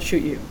us, we don't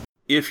shoot you.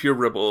 If you're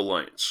Rebel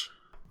Alliance.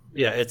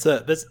 Yeah,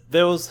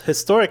 there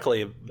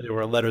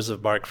were letters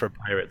of marque for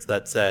pirates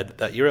that said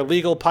that you're a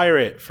legal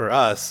pirate for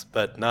us,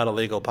 but not a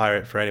legal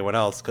pirate for anyone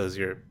else because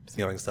you're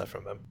stealing stuff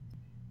from them.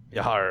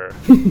 Yar.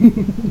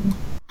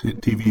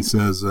 TV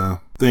says,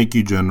 thank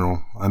you,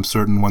 General. I'm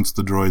certain once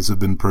the droids have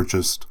been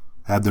purchased,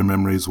 had their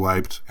memories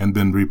wiped, and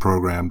been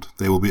reprogrammed,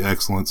 they will be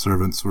excellent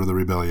servants for the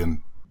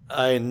rebellion.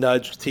 I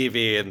nudge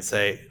TV and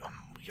say,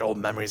 your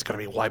memory's going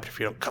to be wiped if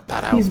you don't cut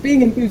that out. He's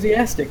being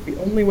enthusiastic,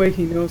 the only way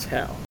he knows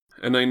how.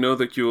 And I know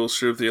that you will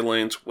serve the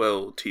Alliance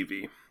well,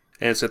 TV.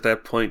 As at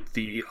that point,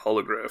 the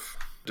holograph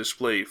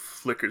display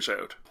flickers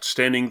out.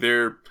 Standing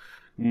there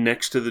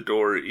next to the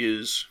door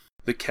is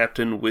the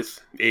captain with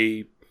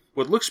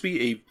what looks to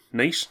be a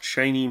nice,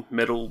 shiny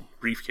metal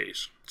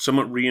briefcase,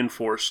 somewhat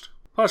reinforced,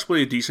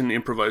 possibly a decent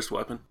improvised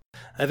weapon.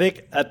 I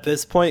think at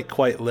this point,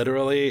 quite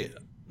literally,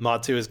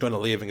 Matu is going to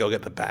leave and go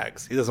get the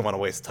bags. He doesn't want to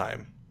waste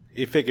time.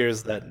 He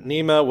figures that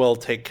Nima will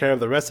take care of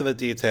the rest of the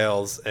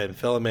details and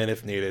fill him in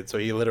if needed, so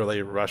he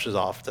literally rushes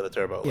off to the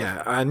turbo lift.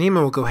 Yeah,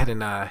 Nima will go ahead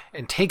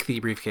and take the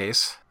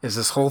briefcase. Is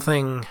this whole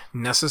thing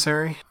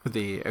necessary for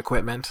the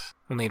equipment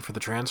we'll need for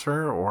the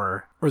transfer,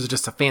 or is it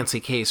just a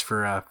fancy case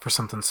for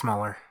something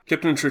smaller?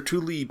 Captain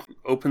Tertulli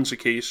opens a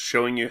case,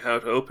 showing you how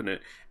to open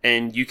it,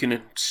 and you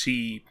can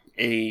see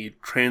a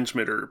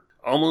transmitter,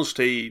 almost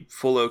a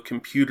full-out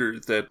computer,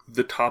 that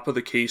the top of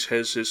the case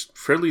has this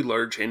fairly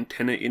large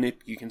antenna in it.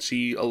 You can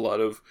see a lot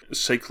of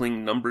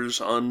cycling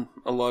numbers on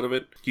a lot of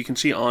it. You can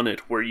see on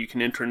it where you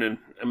can enter an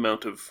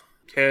amount of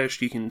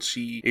cash. You can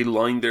see a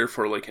line there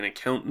for like an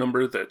account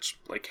number that's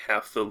like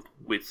half the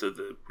width of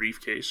the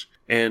briefcase,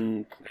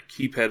 and a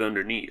keypad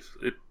underneath.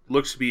 It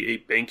looks to be a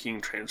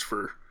banking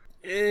transfer.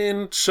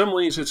 In some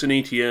ways it's an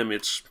ATM.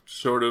 It's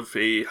sort of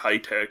a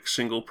high-tech,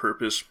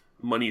 single-purpose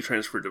money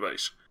transfer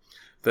device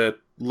that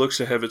looks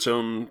to have its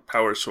own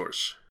power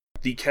source.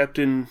 The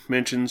captain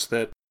mentions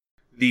that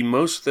the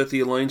most that the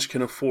Alliance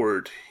can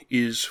afford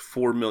is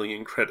 4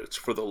 million credits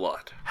for the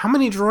lot. How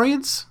many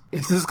droids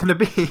is this going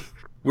to be?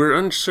 We're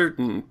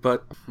uncertain,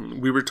 but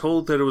we were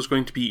told that it was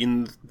going to be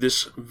in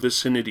this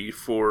vicinity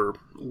for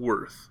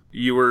worth.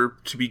 You are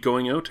to be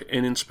going out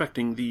and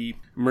inspecting the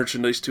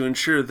merchandise to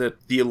ensure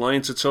that the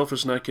Alliance itself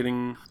is not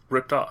getting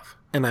ripped off.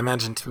 And I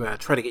imagine to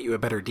try to get you a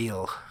better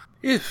deal.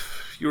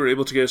 If you were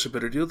able to get us a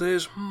better deal, that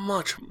is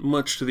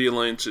much to the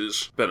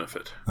Alliance's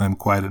benefit. I'm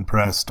quite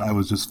impressed. I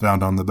was just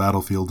found on the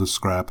battlefield as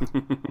scrap.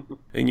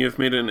 And you have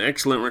made an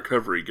excellent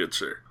recovery, good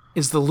sir.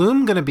 Is the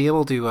Loom going to be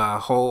able to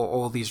haul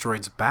all these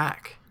droids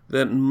back?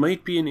 That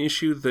might be an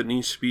issue that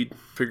needs to be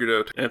figured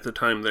out at the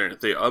time there.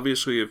 They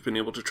obviously have been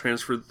able to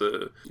transfer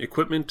the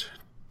equipment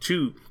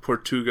to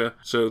Portuga,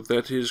 so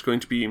that is going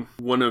to be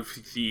one of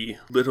the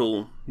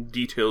little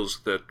details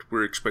that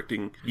we're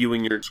expecting you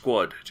and your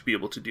squad to be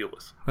able to deal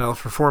with. Well,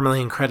 for 4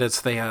 million credits,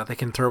 they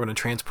can throw in a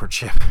transport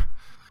ship.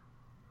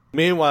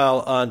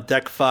 Meanwhile, on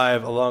Deck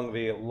 5, along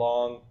the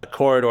long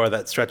corridor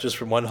that stretches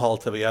from one hull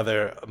to the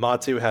other,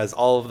 Matu has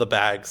all of the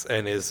bags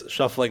and is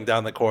shuffling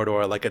down the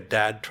corridor like a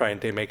dad trying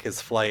to make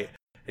his flight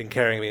and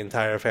carrying the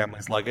entire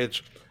family's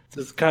luggage.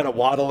 Just kind of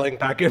waddling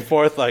back and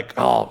forth like,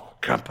 oh,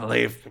 can't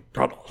believe we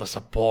brought all this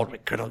aboard. We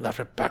could have left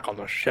it back on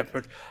the ship.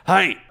 But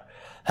hey,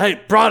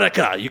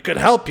 Bronica, you could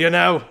help, you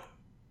know.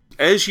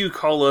 As you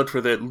call out for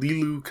that,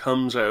 Lilu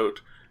comes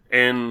out,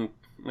 and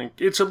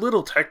it's a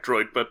little tech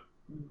droid, but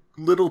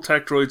little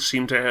tech droids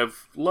seem to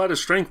have a lot of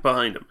strength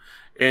behind them,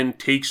 and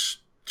takes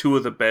 2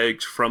 of the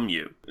bags from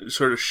you. It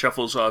sort of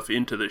shuffles off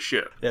into the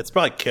ship. Yeah, it's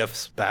probably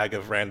Kif's bag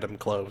of random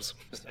clothes.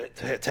 Just,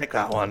 take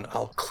that one.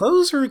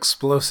 Clothes or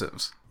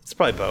explosives? It's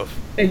probably both.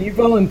 And you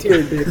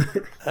volunteered,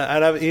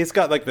 dude. He's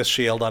got like the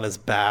shield on his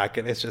back,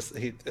 and it's just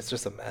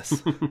a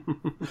mess.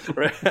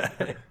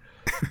 Right?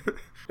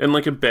 And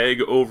like a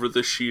bag over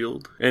the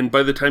shield. And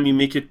by the time you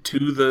make it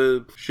to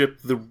the ship,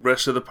 the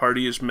rest of the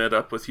party is met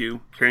up with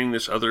you, carrying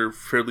this other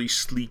fairly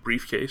sleek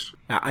briefcase.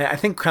 I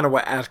think kind of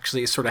what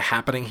actually is sort of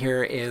happening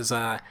here is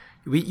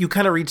you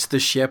kind of reach the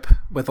ship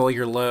with all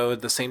your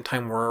load the same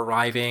time we're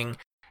arriving,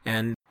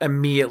 and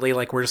immediately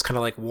like we're just kind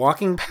of like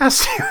walking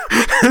past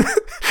you.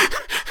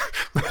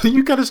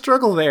 You gotta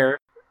struggle there.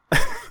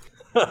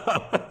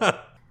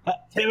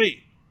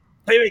 Timmy,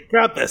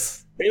 grab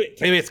this.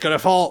 Timmy, it's gonna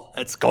fall.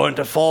 It's going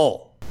to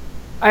fall.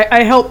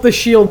 I help the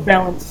shield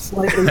balance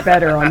slightly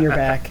better on your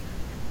back.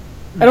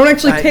 I don't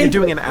actually take. You're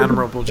doing an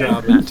admirable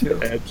job, Matt, too.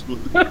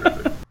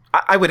 Absolutely.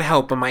 I would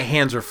help, but my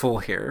hands are full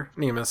here,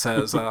 Nima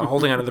says,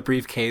 holding onto the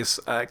briefcase,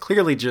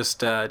 clearly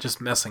just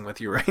messing with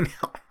you right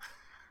now.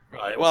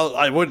 Right, well,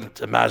 I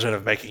wouldn't imagine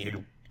of making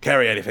you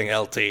carry anything,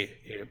 LT.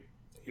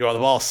 You're the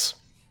boss.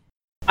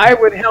 I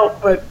would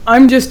help, but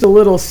I'm just a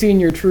little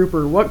senior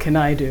trooper. What can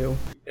I do?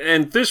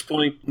 And at this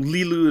point,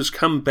 Lilu has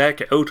come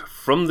back out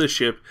from the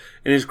ship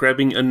and is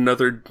grabbing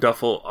another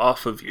duffel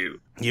off of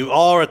you. You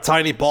are a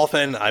tiny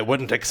boffin. I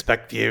wouldn't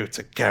expect you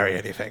to carry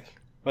anything.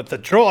 But the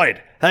droid!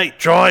 Hey,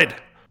 droid!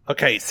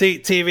 Okay, see,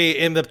 TV,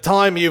 in the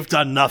time you've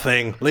done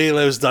nothing,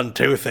 Lilu's done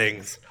 2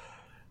 things.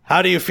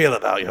 How do you feel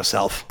about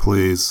yourself?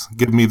 Please,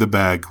 give me the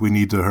bag. We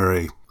need to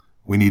hurry.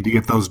 We need to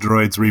get those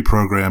droids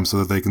reprogrammed so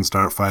that they can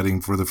start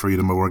fighting for the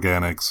freedom of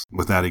organics.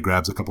 With that, he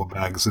grabs a couple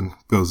bags and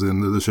goes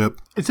into the ship.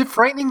 Is it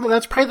frightening?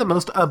 That's probably the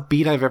most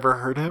upbeat I've ever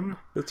heard him.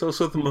 That's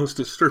also the most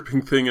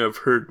disturbing thing I've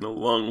heard in a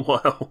long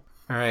while.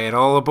 All right,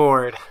 all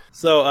aboard.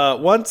 So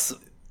once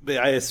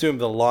I assume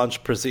the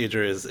launch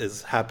procedure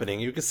is happening,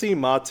 you can see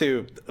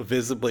Matu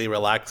visibly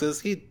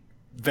relaxes. He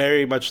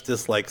very much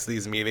dislikes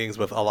these meetings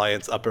with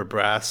Alliance upper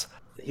brass.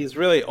 He's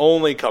really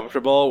only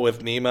comfortable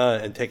with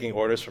Nima and taking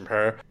orders from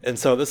her. And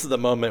so this is the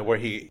moment where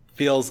he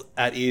feels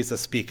at ease to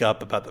speak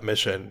up about the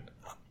mission.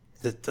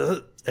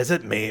 Does Is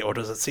it me, or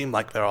does it seem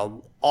like there are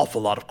an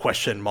awful lot of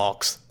question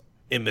marks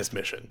in this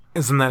mission?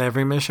 Isn't that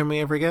every mission we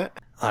ever get?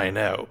 I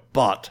know,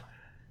 but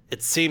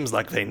it seems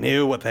like they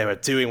knew what they were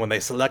doing when they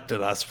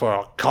selected us for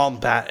our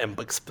combat and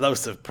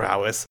explosive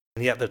prowess,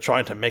 and yet they're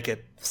trying to make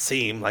it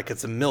seem like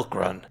it's a milk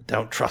run.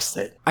 Don't trust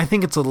it. I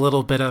think it's a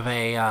little bit of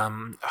a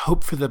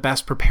hope for the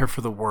best, prepare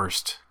for the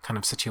worst kind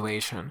of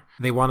situation.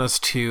 They want us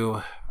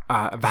to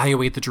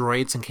evaluate the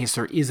droids in case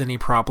there is any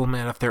problem,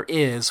 and if there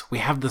is, we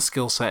have the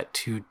skill set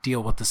to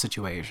deal with the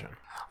situation.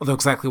 Although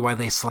exactly why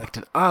they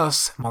selected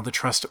us, and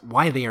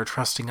why they are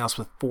trusting us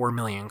with 4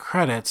 million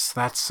credits,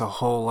 that's a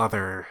whole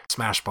other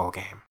smashball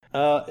game.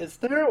 Is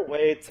there a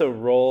way to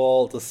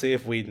roll to see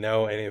if we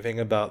know anything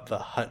about the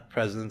Hutt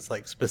presence,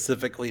 like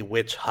specifically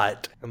which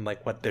Hutt and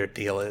like what their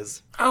deal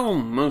is? Oh,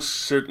 most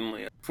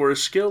certainly. For a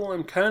skill,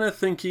 I'm kind of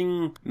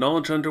thinking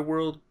Knowledge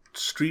Underworld,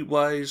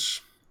 Streetwise,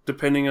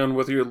 depending on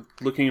whether you're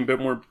looking a bit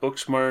more book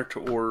smart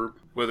or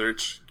whether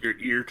it's your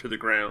ear to the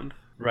ground.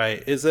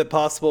 Right. Is it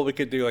possible we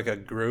could do like a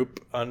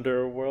group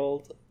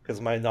Underworld?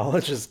 Because my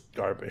knowledge is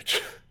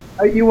garbage.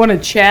 You want to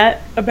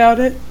chat about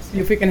it? See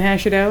if we can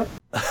hash it out?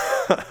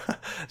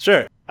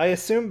 Sure. I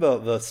assume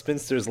the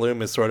Spinster's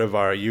Loom is sort of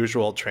our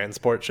usual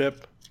transport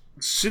ship.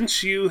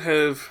 Since you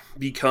have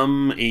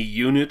become a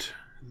unit,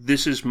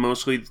 this has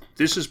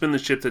been the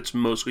ship that's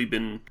mostly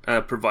been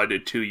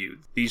provided to you.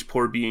 These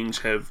poor beings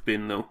have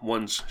been the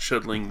ones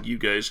shuttling you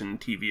guys and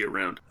TV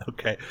around.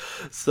 Okay.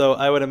 So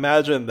I would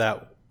imagine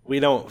that we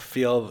don't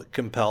feel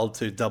compelled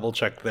to double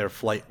check their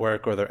flight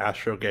work or their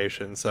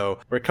astrogation, so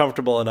we're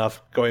comfortable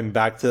enough going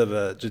back to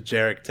the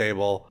Jajaric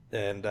table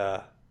and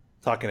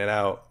talking it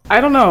out. I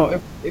don't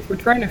know. If we're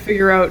trying to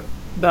figure out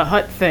the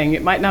Hutt thing,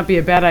 it might not be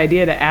a bad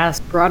idea to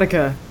ask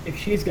Brodika if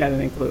she's got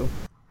any clue.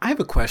 I have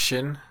a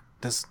question.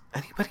 Does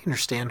anybody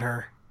understand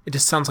her? It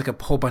just sounds like a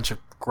whole bunch of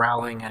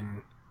growling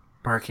and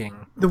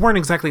barking. There weren't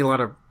exactly a lot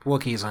of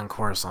Wookiees on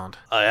Coruscant.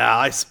 Oh yeah,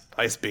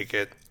 I speak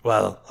it.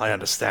 Well, I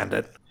understand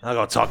it. I'll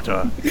go talk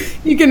to her.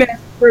 You can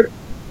ask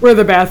where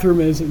the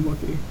bathroom is in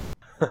Wookiee.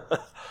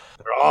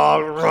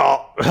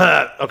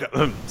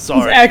 Okay,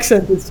 sorry. His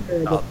accent is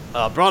terrible.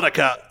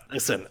 Brodika,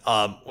 listen,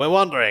 we're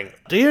wondering,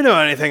 do you know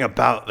anything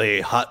about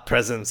the Hutt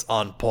presence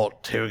on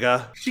Port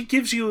Tuga? She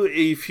gives you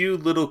a few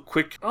little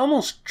quick,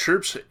 almost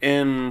chirps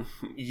and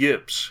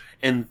yips,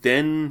 and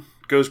then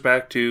goes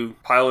back to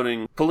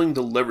pulling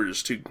the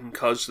levers to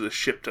cause the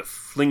ship to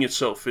fling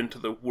itself into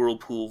the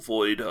whirlpool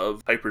void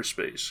of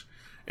hyperspace.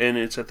 And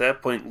it's at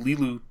that point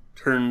Lilu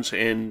turns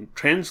and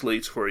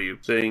translates for you,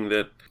 saying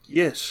that,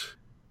 yes,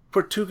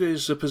 Portuga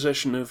is the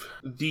possession of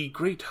the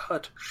great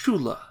Hutt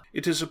Shula.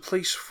 It is a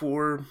place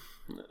for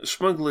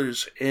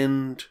smugglers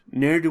and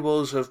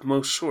ne'er-do-wells of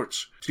most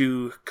sorts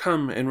to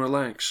come and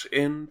relax,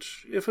 and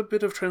if a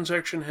bit of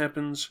transaction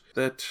happens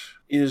that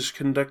is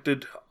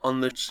conducted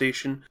on the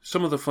station,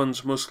 some of the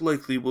funds most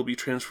likely will be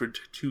transferred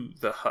to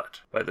the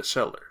Hutt by the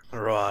seller.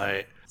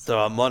 Right. So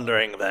I'm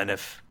wondering then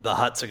if the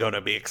Hutts are going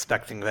to be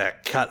expecting their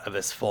cut of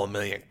this 4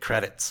 million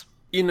credits.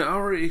 In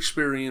our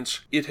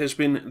experience, it has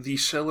been the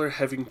seller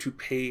having to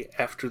pay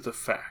after the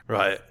fact.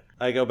 Right.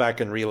 I go back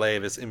and relay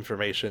this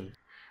information.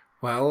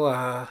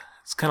 Well,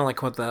 it's kind of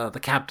like what the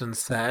captain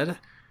said.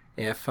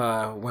 If,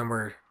 when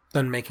we're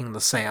done making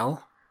the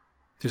sale,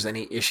 if there's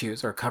any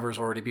issues, our cover's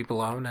already be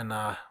blown, and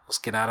let's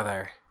get out of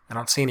there. I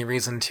don't see any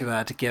reason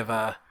to give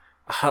a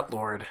Hutt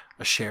Lord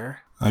a share.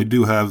 I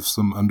do have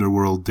some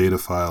underworld data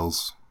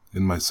files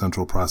in my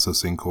central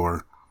processing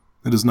core.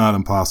 It is not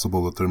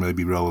impossible that there may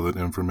be relevant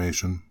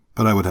information,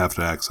 but I would have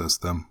to access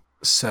them.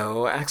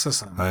 So, access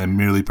them. I am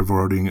merely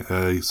performing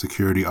a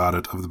security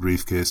audit of the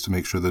briefcase to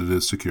make sure that it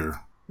is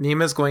secure.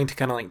 Nima's going to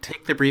kind of like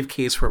take the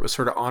briefcase where it was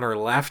sort of on her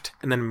left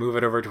and then move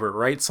it over to her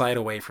right side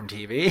away from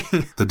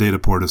TV. The data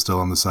port is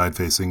still on the side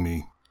facing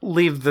me.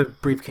 Leave the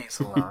briefcase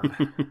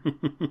alone.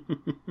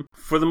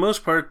 For the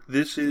most part,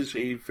 this is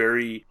a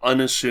very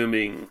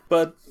unassuming,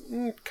 but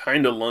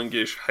kind of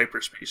longish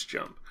hyperspace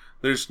jump.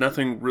 There's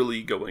nothing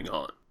really going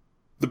on.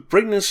 The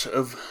brightness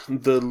of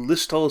the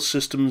Listal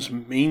system's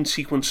main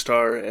sequence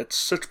star at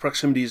such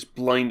proximity is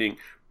blinding.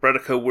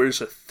 Brodika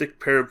wears a thick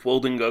pair of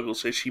welding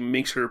goggles as she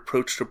makes her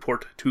approach to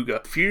Port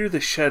Tuga. Fear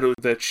the shadow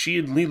that she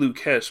and Lilu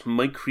cast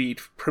might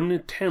create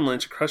permanent tan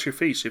lines across your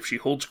face if she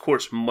holds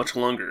course much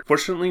longer.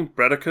 Fortunately,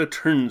 Brodika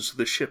turns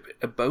the ship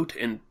about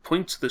and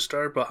points the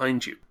star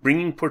behind you,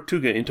 bringing Port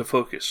Tuga into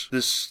focus.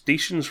 The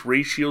station's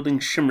ray shielding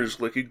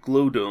shimmers like a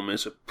glow dome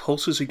as it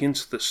pulses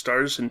against the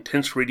star's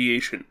intense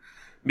radiation,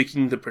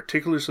 making the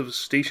particulars of the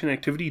station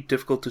activity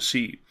difficult to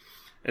see.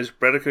 As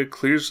Brodika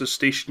clears the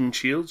station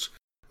shields,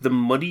 the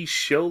muddy,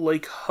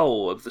 shell-like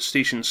hull of the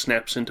station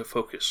snaps into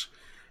focus.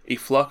 A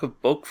flock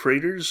of bulk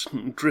freighters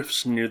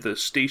drifts near the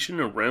station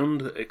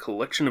around a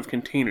collection of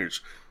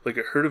containers, like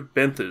a herd of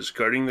benthas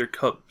guarding their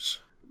cubs.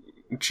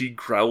 She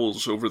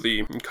growls over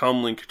the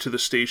comlink to the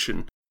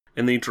station,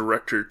 and they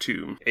direct her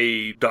to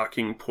a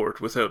docking port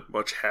without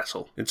much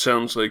hassle. It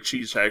sounds like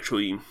she's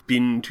actually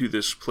been to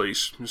this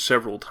place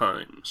several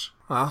times.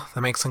 Well,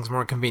 that makes things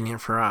more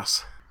convenient for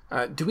us.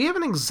 Do we have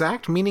an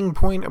exact meeting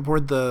point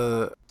aboard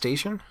the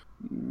station?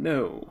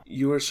 No.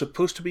 You are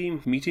supposed to be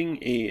meeting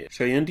a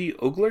Shayandi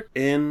Ogler,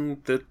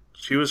 and that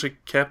she was a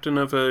captain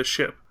of a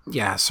ship.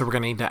 Yeah, so we're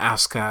gonna need to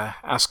ask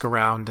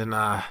around and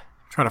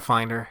try to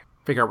find her,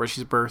 figure out where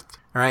she's berthed.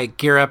 All right,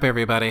 gear up,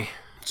 everybody.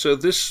 So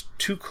this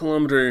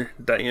 2-kilometer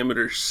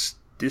diameter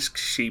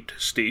disc-shaped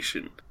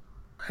station,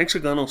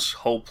 hexagonal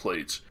hull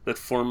plates that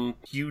form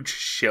huge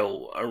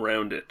shell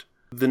around it.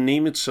 The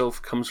name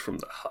itself comes from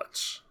the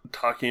huts,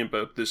 talking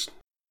about this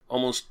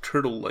almost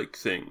turtle-like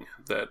thing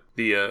that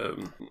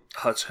the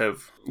huts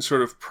have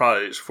sort of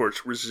prized for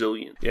its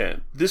resilience. Yeah,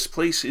 this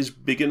place is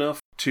big enough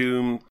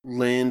to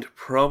land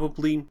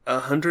probably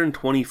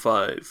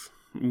 125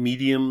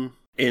 medium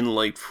and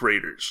light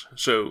freighters.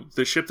 So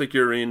the ship that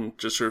you're in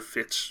just sort of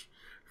fits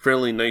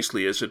fairly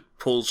nicely as it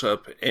pulls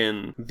up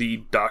and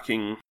the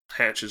docking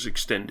hatch is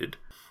extended.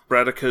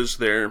 Brattika's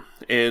there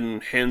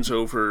and hands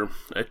over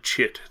a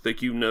chit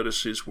that you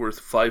notice is worth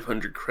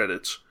 500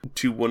 credits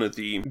to one of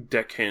the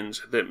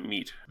deckhands that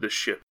meet the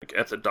ship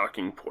at the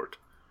docking port.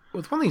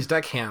 With one of these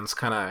deckhands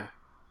kind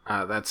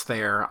of that's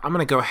there, I'm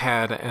going to go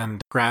ahead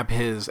and grab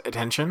his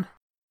attention.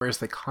 Whereas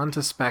the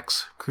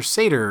Contispex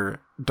Crusader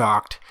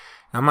docked,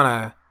 I'm going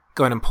to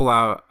go ahead and pull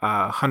out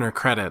 100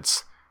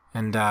 credits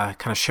and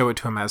kind of show it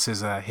to him as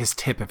his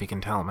tip, if he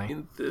can tell me.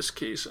 In this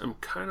case, I'm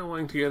kind of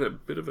wanting to get a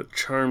bit of a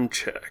charm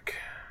check.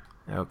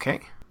 Okay.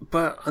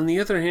 But on the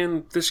other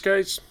hand, this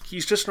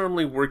he's just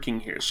normally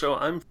working here, so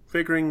I'm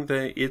figuring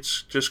that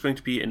it's just going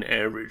to be an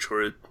average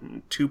or a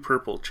 2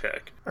 purple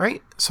check. All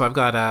right, so I've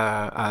got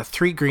a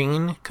 3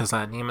 green, because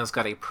Nima's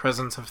got a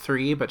presence of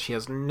 3, but she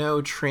has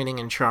no training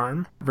in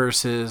charm,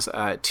 versus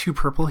 2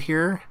 purple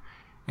here,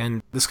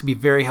 and this could be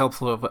very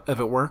helpful if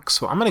it works,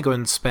 so I'm going to go ahead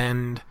and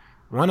spend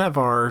one of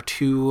our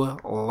 2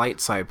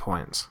 light side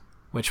points,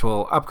 which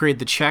will upgrade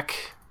the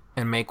check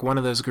and make one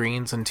of those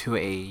greens into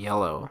a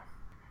yellow.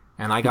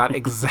 And I got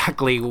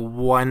exactly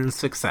 1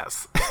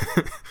 success.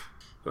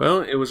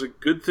 Well, it was a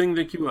good thing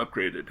that you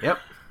upgraded. Yep.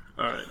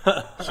 All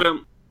right.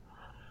 So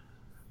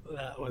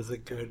That was a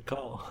good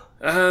call.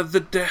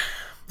 The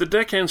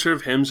deckhand sort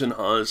of hems and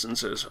haws and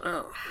says,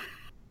 "Oh,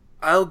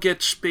 I'll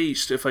get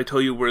spaced if I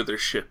tell you where their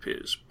ship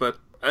is, but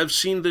I've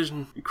seen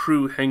the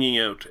crew hanging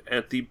out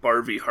at the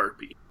Barvey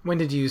Harpy. When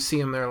did you see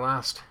him there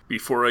last?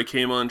 Before I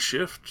came on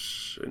shift,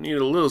 I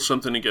needed a little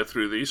something to get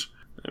through these.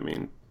 I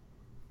mean,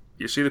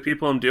 you see the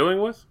people I'm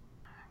dealing with?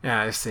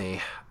 Yeah, I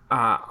see.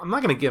 I'm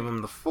not going to give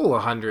him the full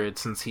 100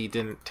 since he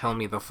didn't tell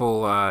me the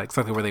full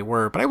exactly where they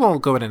were, but I will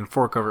go ahead and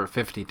fork over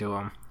 50 to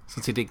him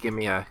since he did give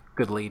me a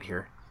good lead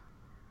here.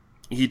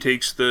 He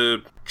takes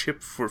the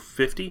chip for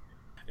 50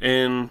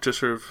 and just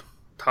sort of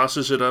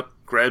tosses it up,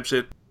 grabs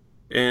it,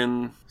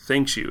 and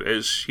thanks you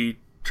as he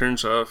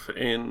turns off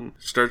and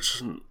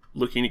starts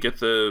looking to get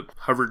the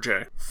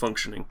hoverjack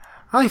functioning.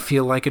 I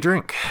feel like a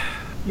drink.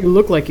 You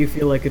look like you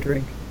feel like a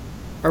drink.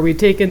 Are we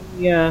taking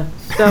the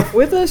stuff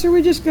with us, or are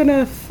we just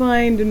gonna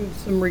find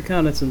some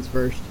reconnaissance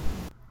first?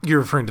 You're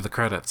referring to the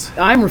credits.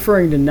 I'm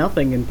referring to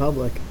nothing in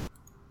public.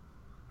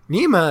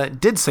 Nima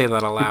did say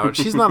that aloud.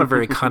 She's not a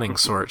very cunning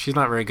sort. She's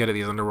not very good at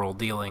these underworld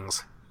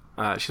dealings.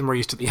 She's more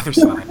used to the other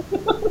side.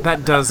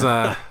 That's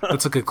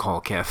a good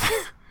call, Kith.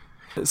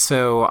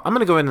 So I'm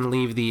going to go ahead and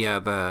leave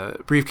the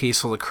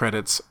briefcase full of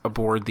credits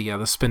aboard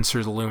the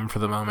Spencer's loom for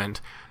the moment.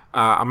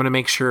 I'm going to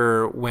make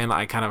sure when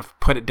I kind of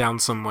put it down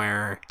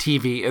somewhere,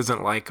 TV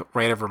isn't like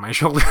right over my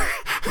shoulder.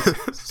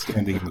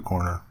 Standing in the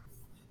corner.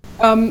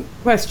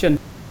 Question.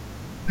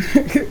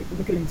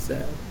 Looking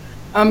sad.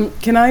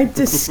 Can I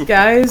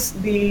disguise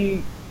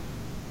the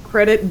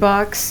credit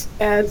box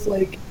as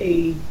like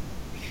a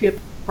ship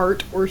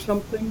part or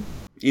something?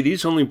 It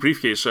is only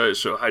briefcase size,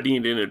 so hiding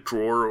it in a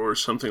drawer or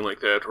something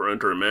like that or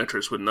under a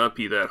mattress would not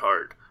be that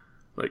hard.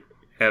 Like,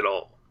 at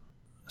all.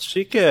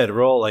 She could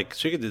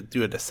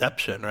do a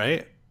deception,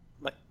 right?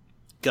 Like,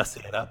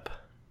 gussing it up.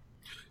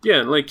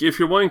 Yeah, like, if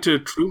you're wanting to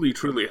truly,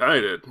 truly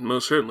hide it,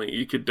 most certainly,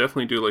 you could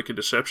definitely do, like, a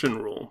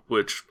deception roll,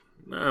 which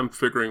I'm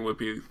figuring would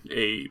be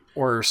a...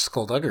 Or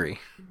skullduggery.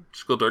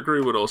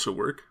 Skullduggery would also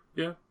work,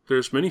 yeah.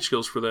 There's many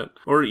skills for that.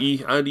 Or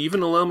I'd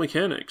even allow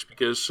mechanics,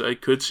 because I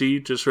could see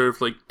just sort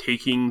of, like,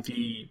 taking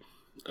the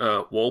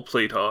wall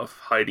plate off,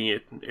 hiding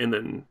it, and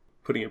then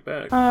putting it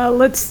back.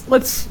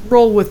 Let's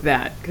roll with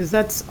that, because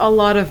that's a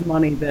lot of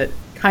money that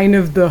kind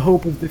of the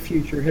hope of the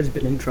future has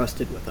been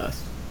entrusted with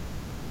us.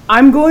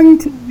 I'm going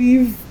to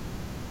leave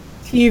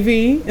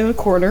TV in the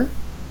corner.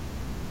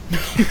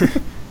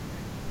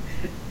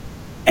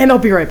 And I'll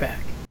be right back.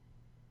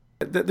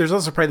 There's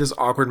also probably this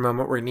awkward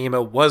moment where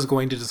Nima was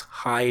going to just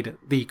hide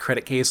the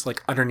credit case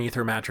like underneath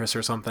her mattress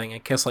or something,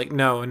 and Kiss like,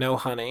 no,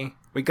 honey,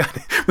 we can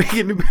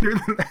do better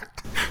than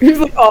that. He's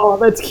like, oh,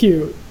 that's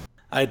cute.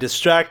 I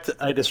distract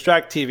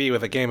TV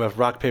with a game of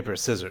rock paper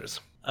scissors.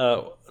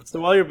 So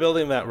while you're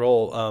building that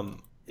roll,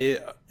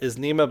 is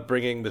Nima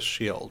bringing the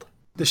shield?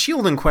 The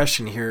shield in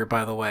question here,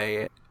 by the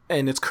way,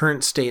 in its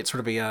current state,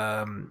 sort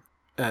of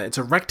it's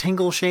a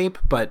rectangle shape,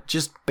 but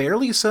just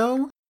barely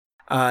so.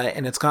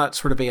 And it's got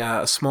sort of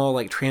a small,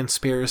 like,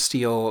 transparent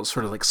steel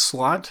sort of like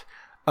slot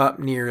up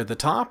near the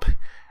top.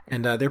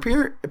 And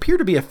there appear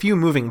to be a few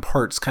moving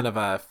parts kind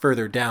of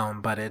further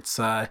down, but it's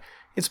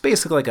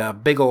basically like a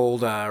big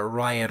old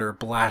riot or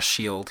blast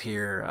shield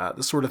here,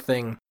 the sort of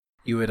thing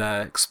you would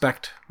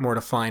expect more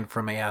to find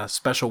from a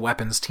special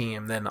weapons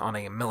team than on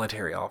a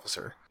military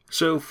officer.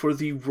 So for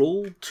the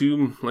roll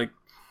to,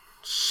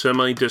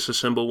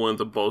 semi-disassemble one of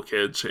the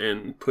bulkheads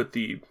and put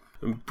the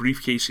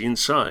briefcase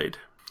inside,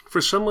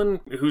 for someone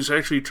who's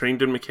actually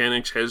trained in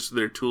mechanics, has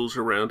their tools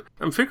around,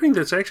 I'm figuring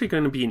that's actually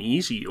going to be an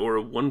easy or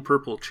a 1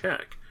 purple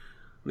check.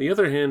 On the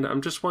other hand,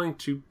 I'm just wanting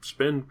to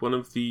spend one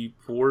of the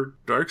 4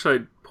 dark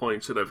side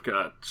points that I've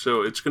got,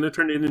 so it's going to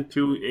turn it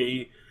into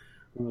a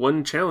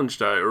 1 challenge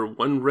die, or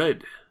 1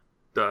 red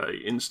die,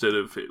 instead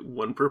of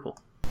 1 purple.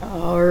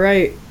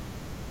 Alright.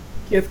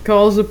 Kith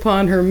calls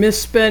upon her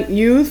misspent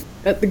youth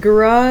at the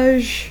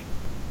garage,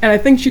 and I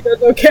think she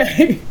does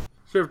okay.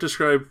 Sort of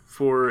describe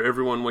for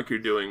everyone what you're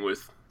doing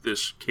with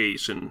this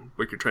case and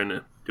what you're trying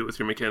to do with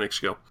your mechanics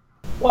skill.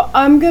 Well,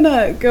 I'm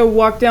gonna go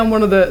walk down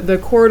one of the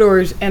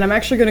corridors, and I'm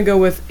actually gonna go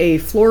with a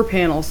floor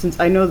panel, since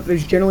I know that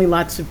there's generally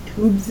lots of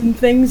tubes and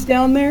things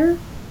down there.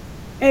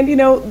 And,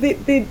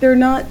 they're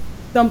not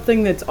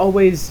something that's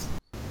always,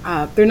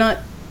 they're not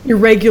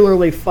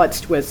irregularly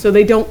futzed with, so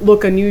they don't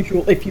look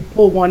unusual if you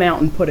pull one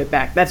out and put it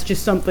back. That's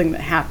just something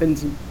that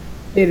happens in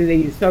day-to-day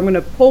use. So I'm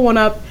gonna pull one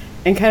up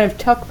and kind of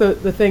tuck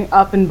the thing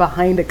up and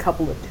behind a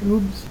couple of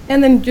tubes,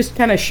 and then just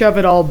kind of shove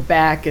it all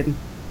back and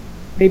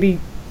maybe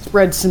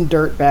spread some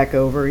dirt back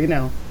over,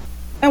 and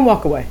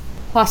walk away.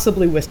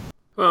 Possibly whistle.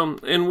 Well,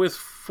 and with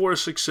 4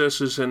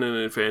 successes and an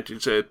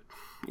advantage, that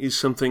is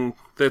something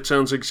that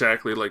sounds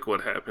exactly like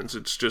what happens.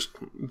 It's just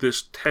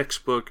this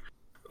textbook,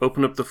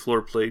 open up the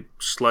floor plate,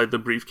 slide the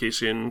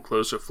briefcase in,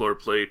 close the floor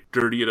plate,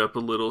 dirty it up a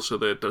little so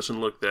that it doesn't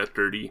look that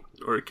dirty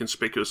or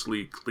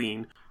conspicuously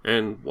clean,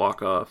 and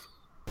walk off.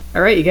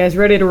 Alright, you guys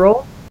ready to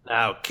roll?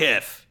 Now,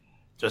 Kith,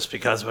 just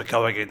because we're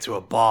going into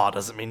a bar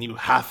doesn't mean you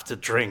have to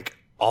drink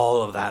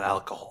all of that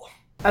alcohol.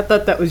 I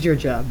thought that was your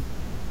job.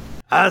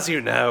 As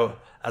you know,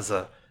 as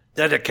a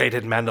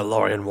dedicated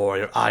Mandalorian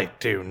warrior, I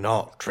do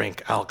not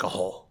drink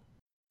alcohol.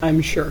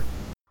 I'm sure.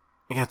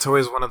 Yeah, it's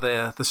always one of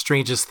the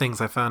strangest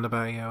things I found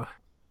about you.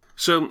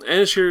 So,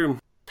 as you're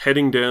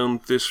heading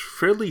down this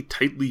fairly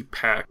tightly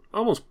packed,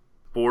 almost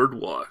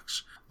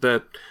boardwalks,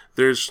 that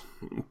there's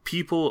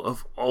people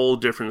of all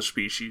different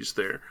species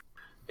there.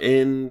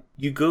 And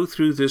you go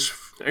through this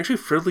actually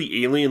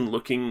fairly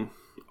alien-looking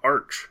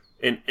arch.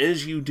 And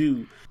as you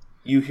do,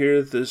 you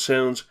hear the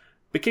sounds,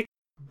 Bekik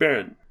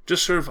Baron.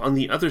 Just sort of on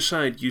the other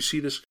side, you see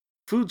this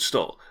food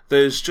stall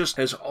that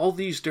has all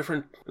these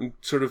different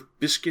sort of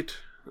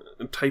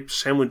biscuit-type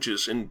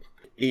sandwiches and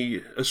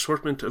a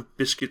assortment of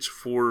biscuits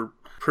for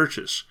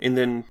purchase. And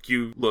then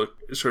you look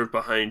sort of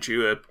behind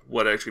you at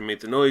what actually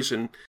made the noise,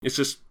 and it's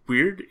this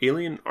weird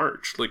alien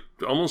arch, like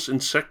almost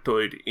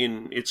insectoid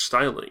in its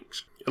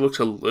stylings. It looks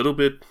a little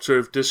bit sort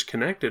of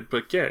disconnected,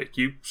 but yeah,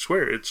 you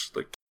swear it's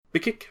like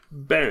Bekik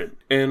Baron.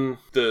 And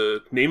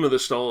the name of the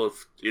stall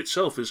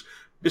itself is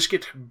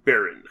Biscuit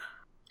Baron.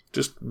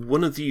 Just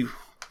one of the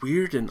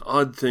weird and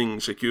odd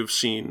things that you've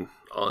seen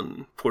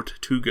on Port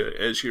Tuga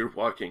as you're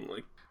walking.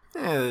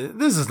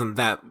 This isn't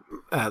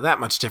that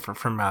much different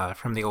from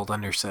the old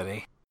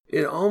Undercity.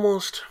 It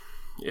almost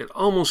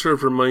sort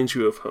of reminds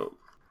you of home.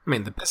 I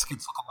mean, the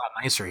biscuits look a lot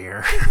nicer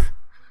here.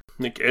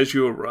 As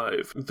you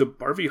arrive, the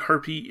Barvey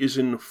Harpy is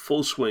in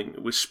full swing,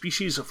 with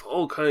species of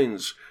all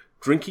kinds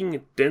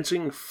drinking,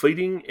 dancing,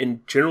 fighting,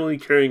 and generally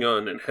carrying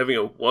on and having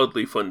a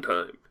wildly fun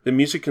time. The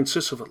music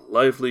consists of a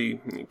lively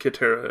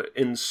Kitara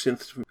and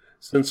synth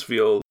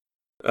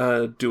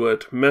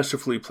duet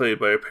masterfully played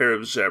by a pair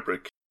of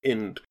Zabrak,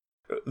 and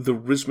the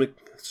rhythmic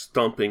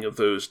stomping of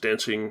those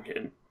dancing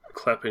and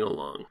clapping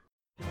along.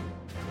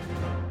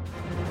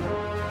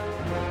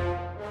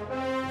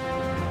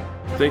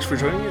 Thanks for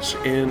joining us,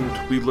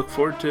 and we look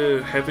forward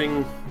to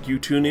having you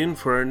tune in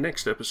for our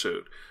next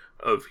episode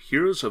of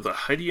Heroes of the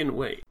Hydian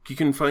Way. You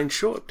can find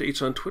show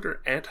updates on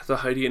Twitter at The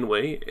Hydian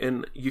Way,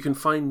 and you can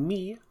find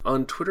me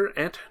on Twitter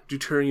at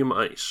Deuterium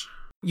Ice.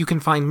 You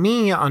can find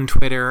me on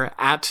Twitter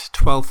at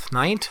 12th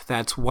Night,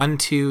 that's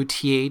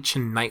 12th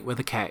and Night with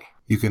a K.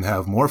 You can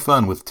have more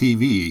fun with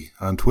TV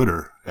on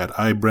Twitter at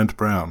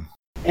iBrentBrown.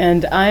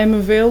 And I'm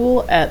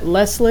available at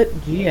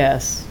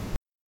LesLitGS.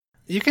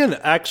 You can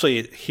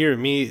actually hear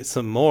me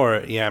some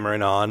more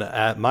yammering on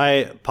at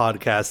my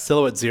podcast,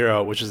 Silhouette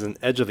Zero, which is an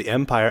Edge of the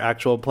Empire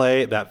actual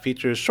play that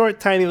features short,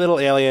 tiny little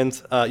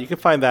aliens. You can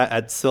find that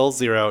at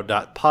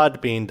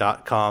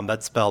silzero.podbean.com.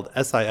 That's spelled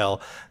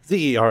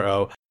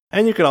SILZERO.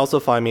 And you can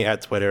also find me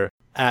at Twitter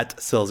at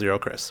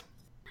SilZeroChris.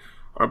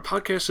 Our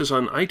podcast is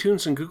on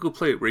iTunes and Google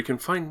Play, where you can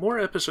find more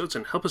episodes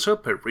and help us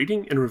out by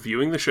rating and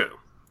reviewing the show.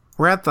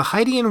 We're at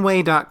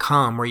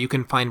thehydianway.com, where you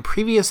can find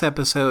previous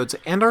episodes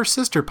and our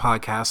sister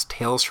podcast,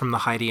 Tales from the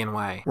Hydian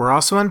Way. We're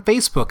also on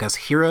Facebook as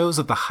Heroes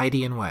of the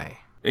Hydian Way.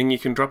 And you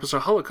can drop us a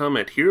holocom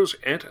at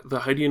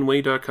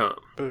heroes@thehydianway.com.